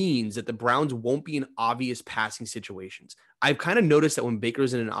 that means that the Browns won't be in obvious passing situations. I've kind of noticed that when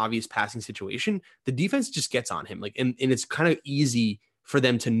Baker's in an obvious passing situation, the defense just gets on him. Like, and it's kind of easy for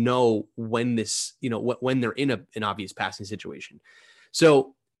them to know when when they're in an obvious passing situation.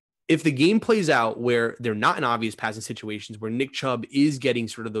 So if the game plays out where they're not in obvious passing situations, where Nick Chubb is getting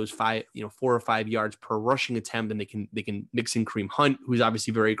sort of those 4 or 5 yards per rushing attempt, and they can mix in Kareem Hunt, who's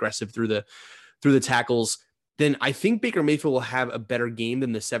obviously very aggressive through the tackles, then I think Baker Mayfield will have a better game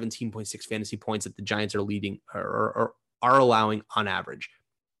than the 17.6 fantasy points that the Giants are leading or are allowing on average.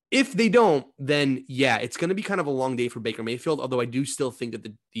 If they don't, then yeah, it's going to be kind of a long day for Baker Mayfield, although I do still think that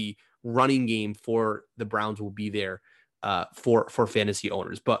the running game for the Browns will be there for fantasy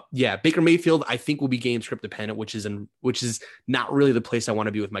owners. But yeah, Baker Mayfield, I think, will be game script dependent, which is not really the place I want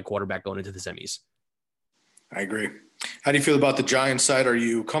to be with my quarterback going into the semis. I agree. How do you feel about the Giants side? Are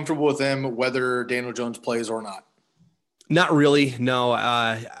you comfortable with them, whether Daniel Jones plays or not? Not really. No.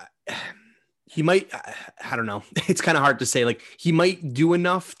 He might, I don't know. It's kind of hard to say. Like, he might do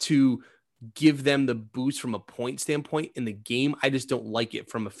enough to give them the boost from a point standpoint in the game. I just don't like it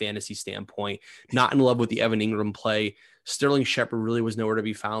from a fantasy standpoint. Not in love with the Evan Ingram play. Sterling Shepard really was nowhere to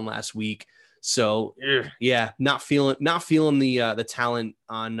be found last week. So yeah, not feeling the talent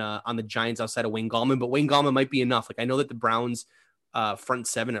on the Giants outside of Wayne Gallman, but Wayne Gallman might be enough. Like, I know that the Browns front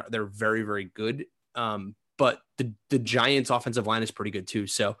seven they're very, very good. But the Giants offensive line is pretty good too.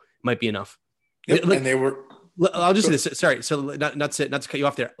 So it might be enough. Yep, and they were, I'll just say this. Sorry. So not to cut you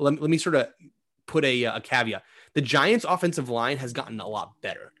off there. Let me sort of put a caveat. The Giants offensive line has gotten a lot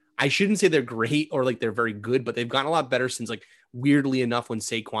better. I shouldn't say they're great or like they're very good, but they've gotten a lot better since, like, weirdly enough, when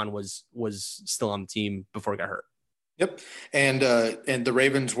Saquon was still on the team before he got hurt. Yep. And the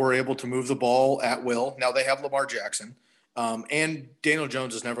Ravens were able to move the ball at will. Now they have Lamar Jackson. And Daniel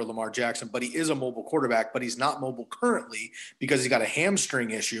Jones is never Lamar Jackson, but he is a mobile quarterback, but he's not mobile currently because he's got a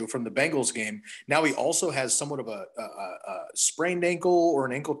hamstring issue from the Bengals game. Now he also has somewhat of a sprained ankle or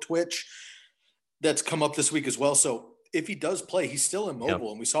an ankle twitch that's come up this week as well. So if he does play, he's still immobile.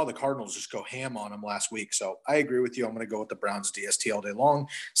 Yep. And we saw the Cardinals just go ham on him last week. So I agree with you. I'm going to go with the Browns DST all day long.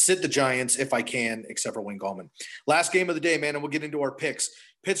 Sit the Giants if I can, except for Wayne Gallman. Last game of the day, man, and we'll get into our picks.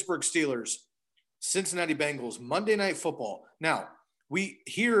 Pittsburgh Steelers, Cincinnati Bengals, Monday Night Football. Now, we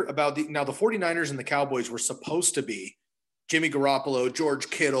hear about the 49ers and the Cowboys were supposed to be Jimmy Garoppolo, George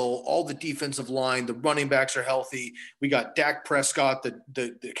Kittle, all the defensive line, the running backs are healthy. We got Dak Prescott.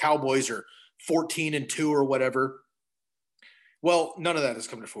 The Cowboys are 14-2 or whatever. Well, none of that has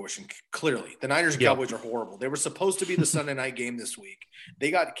come to fruition, clearly. The Niners and Cowboys are horrible. They were supposed to be the Sunday night game this week.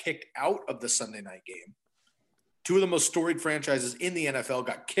 They got kicked out of the Sunday night game. Two of the most storied franchises in the NFL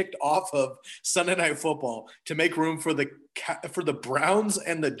got kicked off of Sunday Night Football to make room for the Browns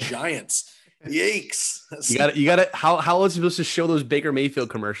and the Giants. Yikes! You got to. How else are you supposed to show those Baker Mayfield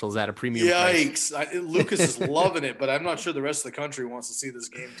commercials at a premium price? Lucas is loving it, but I'm not sure the rest of the country wants to see this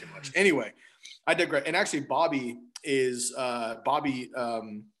game too much. Anyway, I digress. And actually, Bobby is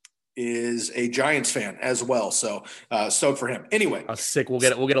a Giants fan as well. So stoked for him. Anyway. Oh, sick. We'll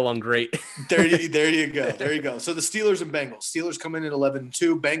get along great. There you go. So the Steelers and Bengals. Steelers come in at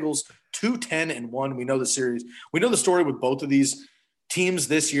 11-2. Bengals 2-10-1. We know the series. We know the story with both of these teams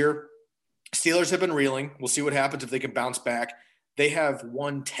this year. Steelers have been reeling. We'll see what happens if they can bounce back. They have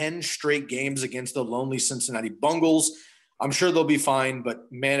won 10 straight games against the lonely Cincinnati Bengals. I'm sure they'll be fine,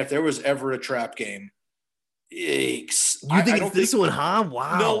 but man, if there was ever a trap game, yikes. You think it's this one, huh?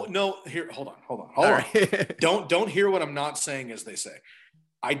 Wow. No. Here, hold on. Right. Don't hear what I'm not saying, as they say.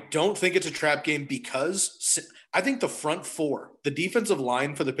 I don't think it's a trap game because I think the front four, the defensive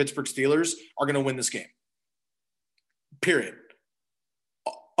line for the Pittsburgh Steelers, are going to win this game. Period.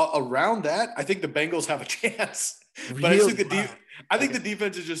 Around that, I think the Bengals have a chance. But I think the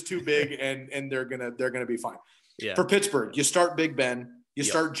defense is just too big, and they're gonna be fine. Yeah. For Pittsburgh, you start Big Ben, you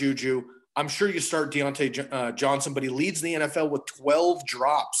start Juju. I'm sure you start Deontay Johnson, but he leads the NFL with 12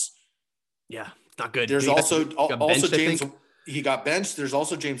 drops. Yeah, not good. There's also James. He got benched. There's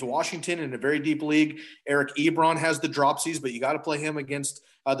also James Washington in a very deep league. Eric Ebron has the dropsies, but you got to play him against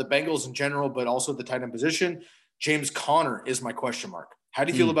the Bengals in general, but also the tight end position. James Conner is my question mark. How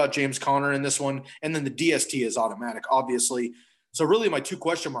do you feel about James Conner in this one? And then the DST is automatic, obviously. So really my two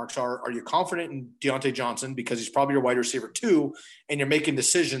question marks are you confident in Deontay Johnson because he's probably your wide receiver too, and you're making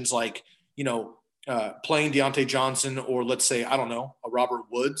decisions like, playing Deontay Johnson or let's say, I don't know, a Robert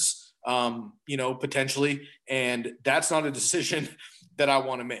Woods potentially. And that's not a decision that I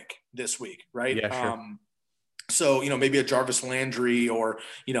want to make this week. Right. Yeah, sure. So, maybe a Jarvis Landry or,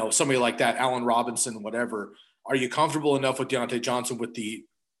 somebody like that, Allen Robinson, whatever. Are you comfortable enough with Deontay Johnson with the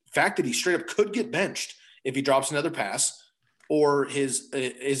fact that he straight up could get benched if he drops another pass? Or is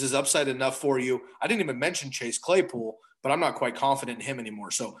his upside enough for you? I didn't even mention Chase Claypool, but I'm not quite confident in him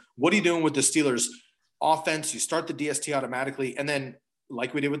anymore. So what are you doing with the Steelers offense? You start the DST automatically. And then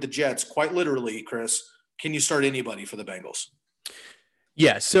like we did with the Jets, quite literally, Chris, can you start anybody for the Bengals?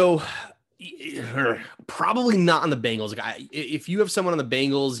 Yeah. So probably not on the Bengals. If you have someone on the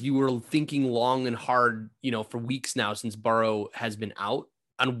Bengals, you were thinking long and hard, for weeks now since Burrow has been out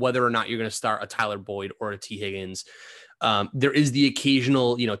on whether or not you're going to start a Tyler Boyd or a T. Higgins. There is the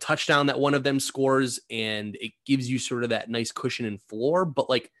occasional, touchdown that one of them scores, and it gives you sort of that nice cushion and floor. But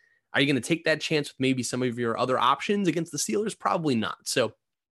are you going to take that chance with maybe some of your other options against the Steelers? Probably not. So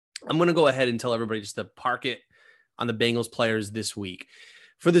I'm going to go ahead and tell everybody just to park it on the Bengals players this week.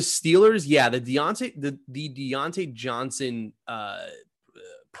 For the Steelers, yeah, the Deontay Johnson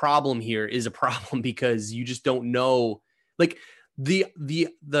problem here is a problem because you just don't know. The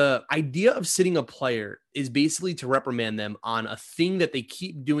idea of sitting a player is basically to reprimand them on a thing that they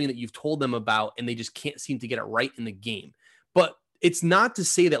keep doing that you've told them about, and they just can't seem to get it right in the game. But it's not to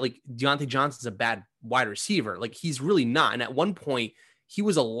say that Deontay Johnson's a bad wide receiver. He's really not. And at one point, he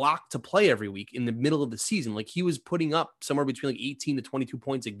was a lock to play every week in the middle of the season. He was putting up somewhere between 18 to 22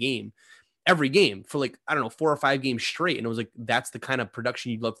 points a game, every game for 4 or 5 games straight. And it was that's the kind of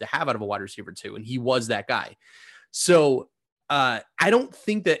production you'd love to have out of a wide receiver too. And he was that guy. So I don't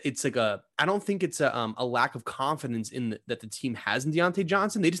think that it's a lack of confidence that the team has in Deontay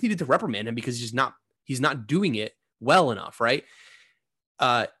Johnson. They just needed to reprimand him because he's not doing it well enough. Right.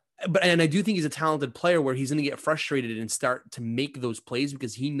 But I do think he's a talented player where he's going to get frustrated and start to make those plays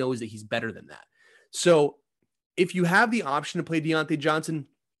because he knows that he's better than that. So if you have the option to play Deontay Johnson,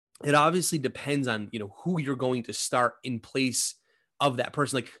 it obviously depends on, who you're going to start in place of that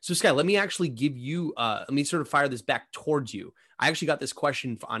person. So Sky, let me actually give you, let me sort of fire this back towards you. I actually got this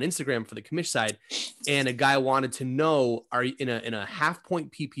question on Instagram for the Commish side, and a guy wanted to know, are you in a half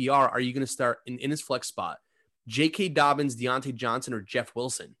point PPR, are you going to start in his flex spot, J.K. Dobbins, Deontay Johnson, or Jeff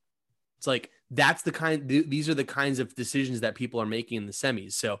Wilson? It's these are the kinds of decisions that people are making in the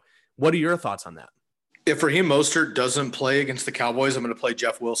semis. So what are your thoughts on that? If Raheem Mostert doesn't play against the Cowboys, I'm going to play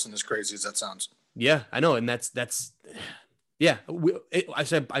Jeff Wilson, as crazy as that sounds. Yeah, I know. And that's yeah. I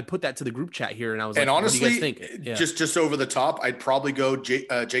said, I put that to the group chat here, and I was and honestly, what do you guys think? Yeah. just over the top, I'd probably go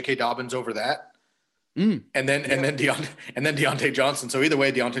J.K. Dobbins over that. And then Deontay Johnson. So either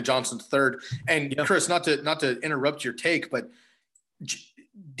way, Deontay Johnson's third. And Chris, not to interrupt your take, but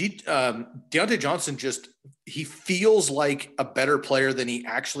Deontay Johnson he feels like a better player than he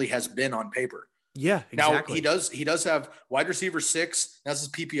actually has been on paper. Yeah, exactly. Now he does have wide receiver 6. That's his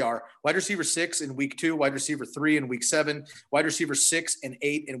PPR. Wide receiver 6 in week 2, wide receiver 3 in week 7, wide receiver 6 and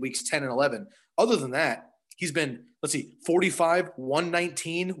 8 in weeks 10 and 11. Other than that, he's been, 45,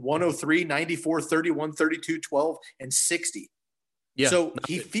 119, 103, 94, 31, 32, 12, and 60. Yeah. So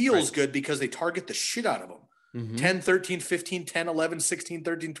he feels good because they target the shit out of him. 10, 13, 15, 10, 11, 16,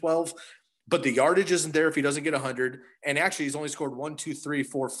 13, 12. But the yardage isn't there if he doesn't get 100. And actually, he's only scored 1, 2, 3,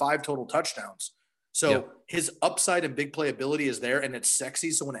 4, 5 total touchdowns. So his upside and big playability is there, and it's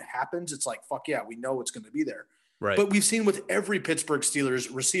sexy. So when it happens, it's fuck yeah, we know it's going to be there. Right. But we've seen with every Pittsburgh Steelers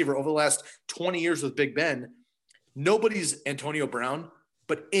receiver over the last 20 years with Big Ben, nobody's Antonio Brown,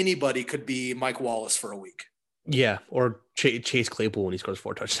 but anybody could be Mike Wallace for a week. Yeah, or Chase Claypool when he scores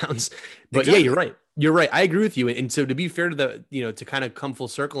 4 touchdowns. But exactly. Yeah, you're right. I agree with you. And so to be fair to to kind of come full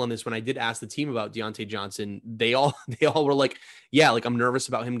circle on this, when I did ask the team about Deontay Johnson, they all were like, yeah, I'm nervous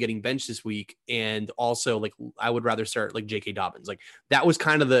about him getting benched this week. And also I would rather start J.K. Dobbins. That was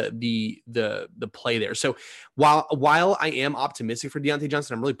kind of the play there. So while I am optimistic for Deontay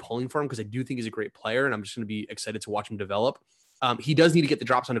Johnson, I'm really pulling for him because I do think he's a great player, and I'm just going to be excited to watch him develop. He does need to get the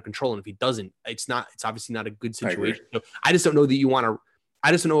drops under control. And if he doesn't, it's obviously not a good situation. So I just don't know that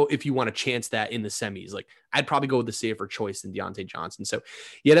I just don't know if you want to chance that in the semis. I'd probably go with the safer choice than Deontay Johnson. So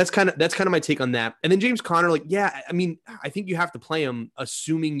yeah, that's kind of my take on that. And then James Conner, I think you have to play him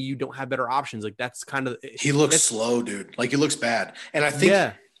assuming you don't have better options. That's kind of, he looks slow, dude. He looks bad. And I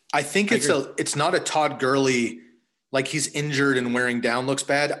think it's not a Todd Gurley, he's injured and wearing down looks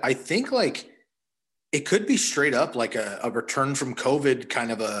bad. I think it could be straight up a return from COVID,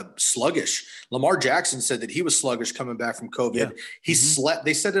 kind of a sluggish. Lamar Jackson said that he was sluggish coming back from COVID. Yeah. He slept.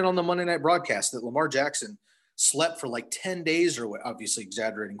 They said it on the Monday night broadcast that Lamar Jackson slept for 10 days, or obviously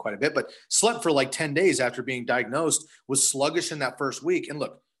exaggerating quite a bit, but slept for 10 days after being diagnosed, was sluggish in that first week. And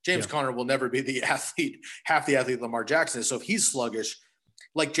look, James Conner will never be the athlete, half the athlete Lamar Jackson is. So if he's sluggish,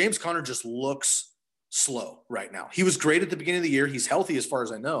 like James Conner just looks slow right now. He was great at the beginning of the year. He's healthy as far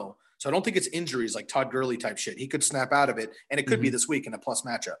as I know. So I don't think it's injuries like Todd Gurley type shit. He could snap out of it, and it could be this week in a plus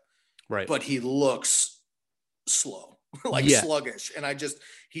matchup. Right. But he looks slow, sluggish. And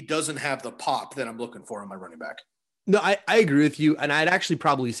he doesn't have the pop that I'm looking for in my running back. No, I agree with you. And I'd actually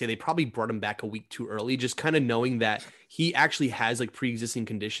probably say they probably brought him back a week too early, just kind of knowing that he actually has like pre-existing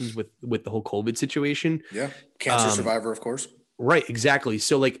conditions with the whole COVID situation. Yeah. Cancer survivor, of course. Right. Exactly.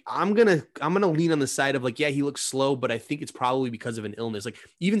 So like, I'm going to lean on the side of like, yeah, he looks slow, but I think it's probably because of an illness. Like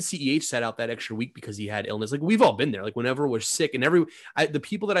even CEH sat out that extra week because he had illness. Like we've all been there. Like whenever we're sick and the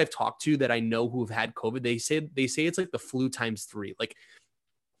people that I've talked to that I know who have had COVID, they say it's like the flu times 3. Like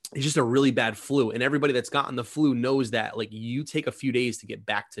it's just a really bad flu. And everybody that's gotten the flu knows that like you take a few days to get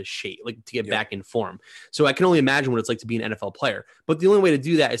back to shape, like to get back in form. So I can only imagine what it's like to be an NFL player, but the only way to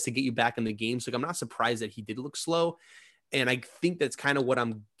do that is to get you back in the game. So like, I'm not surprised that he did look slow. And I think that's kind of what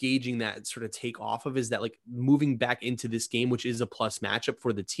I'm gauging that sort of take off of is that like moving back into this game, which is a plus matchup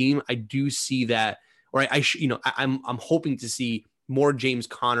for the team. I do see that, or I'm hoping to see more James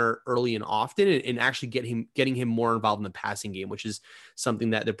Conner early and often and actually getting him more involved in the passing game, which is something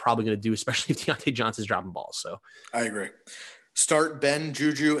that they're probably going to do, especially if Deontay Johnson's dropping balls. So I agree. Start Ben,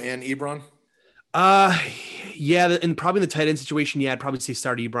 Juju, and Ebron. Yeah. And probably in the tight end situation. Yeah. I'd probably say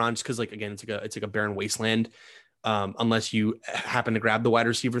start Ebron just because like, again, it's like a barren wasteland. Unless you happen to grab the wide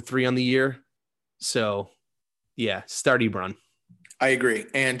receiver 3 on the year. So yeah, start Ebron. I agree.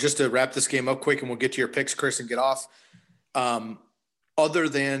 And just to wrap this game up quick and we'll get to your picks, Chris, and get off. Other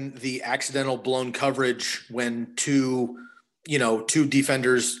than the accidental blown coverage when two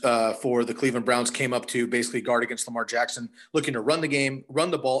defenders for the Cleveland Browns came up to basically guard against Lamar Jackson, looking to run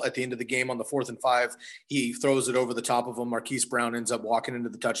the ball at the end of the game on the 4th and 5. He throws it over the top of him. Marquise Brown ends up walking into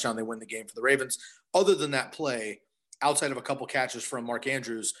the touchdown. They win the game for the Ravens. Other than that play, outside of a couple catches from Mark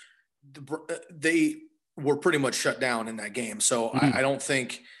Andrews, they were pretty much shut down in that game. So I don't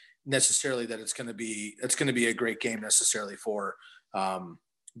think necessarily that it's going to be a great game necessarily for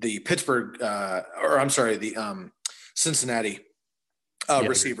the Pittsburgh the Cincinnati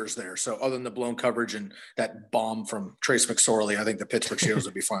receivers there. So other than the blown coverage and that bomb from Trace McSorley, I think the Pittsburgh Steelers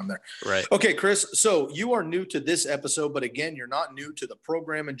would be fine there. Right. Okay, Chris. So you are new to this episode, but again, you're not new to the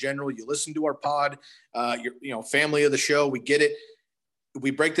program in general. You listen to our pod, you're family of the show. We get it.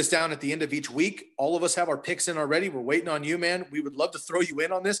 We break this down at the end of each week. All of us have our picks in already. We're waiting on you, man. We would love to throw you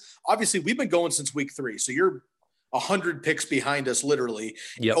in on this. Obviously, we've been going since week 3. So you're 100 picks behind us literally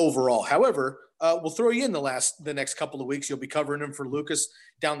overall. However, we'll throw you in the next couple of weeks. You'll be covering them for Lucas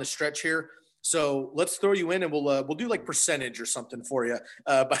down the stretch here. So let's throw you in and we'll do like percentage or something for you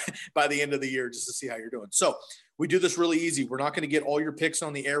by the end of the year just to see how you're doing. So we do this really easy. We're not going to get all your picks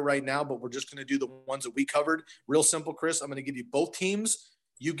on the air right now, but we're just going to do the ones that we covered. Real simple, Chris. I'm going to give you both teams.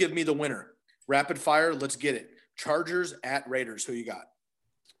 You give me the winner. Rapid fire. Let's get it. Chargers at Raiders. Who you got?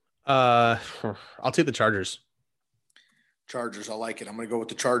 I'll take the Chargers. Chargers. I like it. I'm going to go with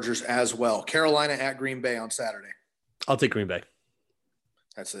the Chargers as well. Carolina at Green Bay on Saturday. I'll take Green Bay.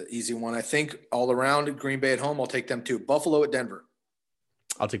 That's an easy one. I think all around Green Bay at home, I'll take them too. Buffalo at Denver.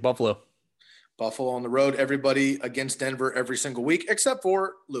 I'll take Buffalo. Buffalo on the road. Everybody against Denver every single week, except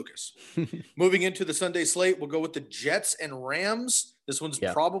for Lucas. Moving into the Sunday slate, we'll go with the Jets and Rams. This one's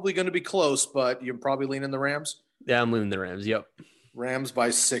probably going to be close, but you're probably leaning the Rams. Yeah, I'm leaning the Rams. Yep. Rams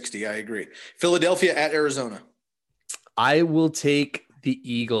by 60. I agree. Philadelphia at Arizona. I will take the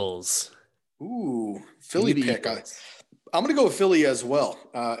Eagles. Ooh, Philly pick. I'm going to go with Philly as well.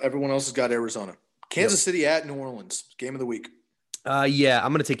 Everyone else has got Arizona. Kansas City at New Orleans. Game of the week. Yeah,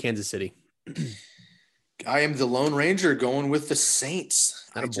 I'm going to take Kansas City. I am the Lone Ranger going with the Saints.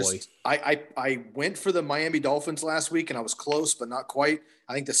 I went for the Miami Dolphins last week and I was close, but not quite.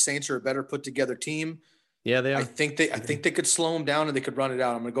 I think the Saints are a better put together team. Yeah, they are. I think they could slow them down and they could run it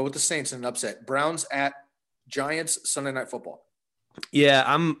out. I'm going to go with the Saints in an upset. Browns at Giants Sunday Night Football. Yeah,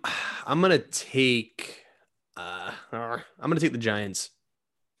 I'm going to take the Giants.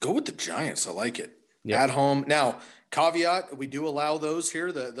 Go with the Giants. I like it. Yep. At home. Now, caveat, we do allow those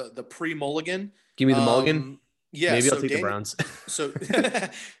here, the pre-mulligan. Give me the mulligan. Yeah. Maybe I'll take the Browns.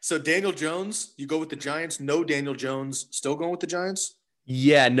 So Daniel Jones, you go with the Giants. No Daniel Jones. Still going with the Giants?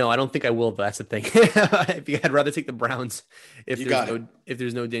 Yeah, no, I don't think I will. That's the thing. I'd rather take the Browns if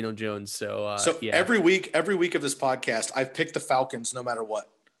there's no Daniel Jones. So yeah. every week of this podcast, I've picked the Falcons no matter what.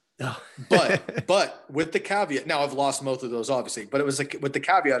 Oh. but with the caveat, now I've lost both of those obviously, but it was with the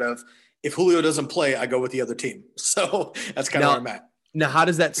caveat of if Julio doesn't play, I go with the other team. So that's kind of where I'm at. Now, how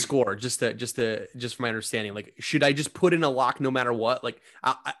does that score? Just for my understanding, like, should I just put in a lock no matter what? Like,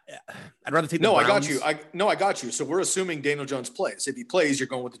 I'd rather take the Browns. I got you. So we're assuming Daniel Jones plays. If he plays, you're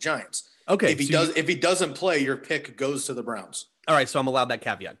going with the Giants. Okay. If he doesn't play, your pick goes to the Browns. All right. So I'm allowed that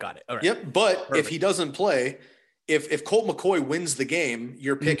caveat. Got it. All right. Yep. But Perfect. If he doesn't play, if Colt McCoy wins the game,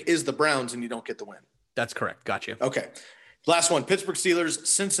 your pick is the Browns and you don't get the win. That's correct. Gotcha. Okay. Last one, Pittsburgh Steelers,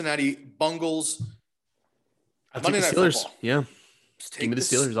 Cincinnati Bengals. Monday Night Football. Yeah. Give me the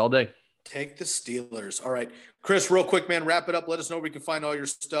Steelers all day. Take the Steelers. All right. Chris, real quick, man, wrap it up. Let us know where we can find all your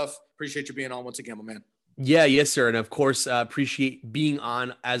stuff. Appreciate you being on once again, my man. Yeah, yes, sir. And of course, appreciate being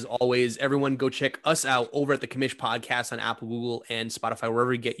on as always. Everyone go check us out over at the Commish podcast on Apple, Google, and Spotify,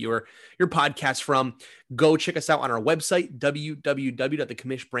 wherever you get your podcasts from. Go check us out on our website,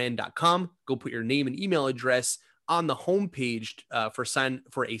 www.thecommishbrand.com. Go put your name and email address on the homepage for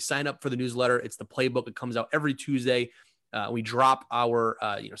a sign up for the newsletter. It's the playbook. It comes out every Tuesday. We drop our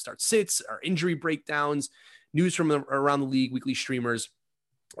start sits, our injury breakdowns, news from around the league, weekly streamers,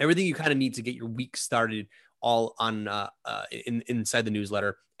 everything you kind of need to get your week started, all on inside the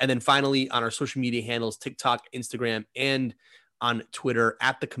newsletter. And then finally on our social media handles, TikTok, Instagram, and on Twitter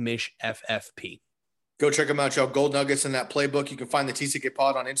at the Commish FFP. Go check them out, y'all. Gold Nuggets in that playbook. You can find the TCK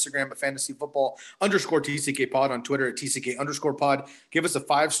Pod on Instagram at fantasyfootball_TCK Pod, on Twitter at TCK_pod. Give us a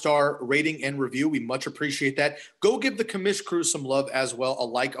 5-star rating and review. We much appreciate that. Go give the Commish crew some love as well. A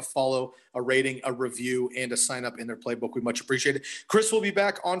like, a follow, a rating, a review, and a sign up in their playbook. We much appreciate it. Chris will be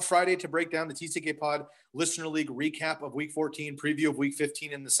back on Friday to break down the TCK Pod Listener League recap of Week 14, preview of Week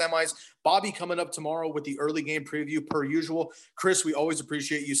 15 in the semis. Bobby coming up tomorrow with the early game preview per usual. Chris, we always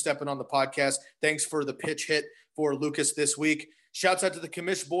appreciate you stepping on the podcast. Thanks for the pitch hit for Lucas this week. Shouts out to the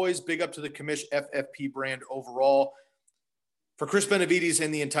Commish boys. Big up to the Commish FFP brand overall. For Chris Benavides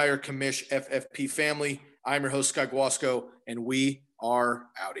and the entire Commish FFP family, I'm your host, Sky Guasco, and we are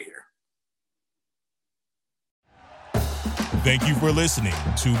out of here. Thank you for listening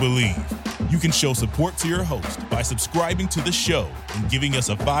to Believe. You can show support to your host by subscribing to the show and giving us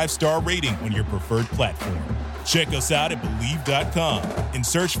a 5-star rating on your preferred platform. Check us out at Believe.com and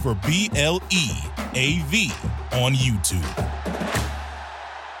search for BLEAV on YouTube.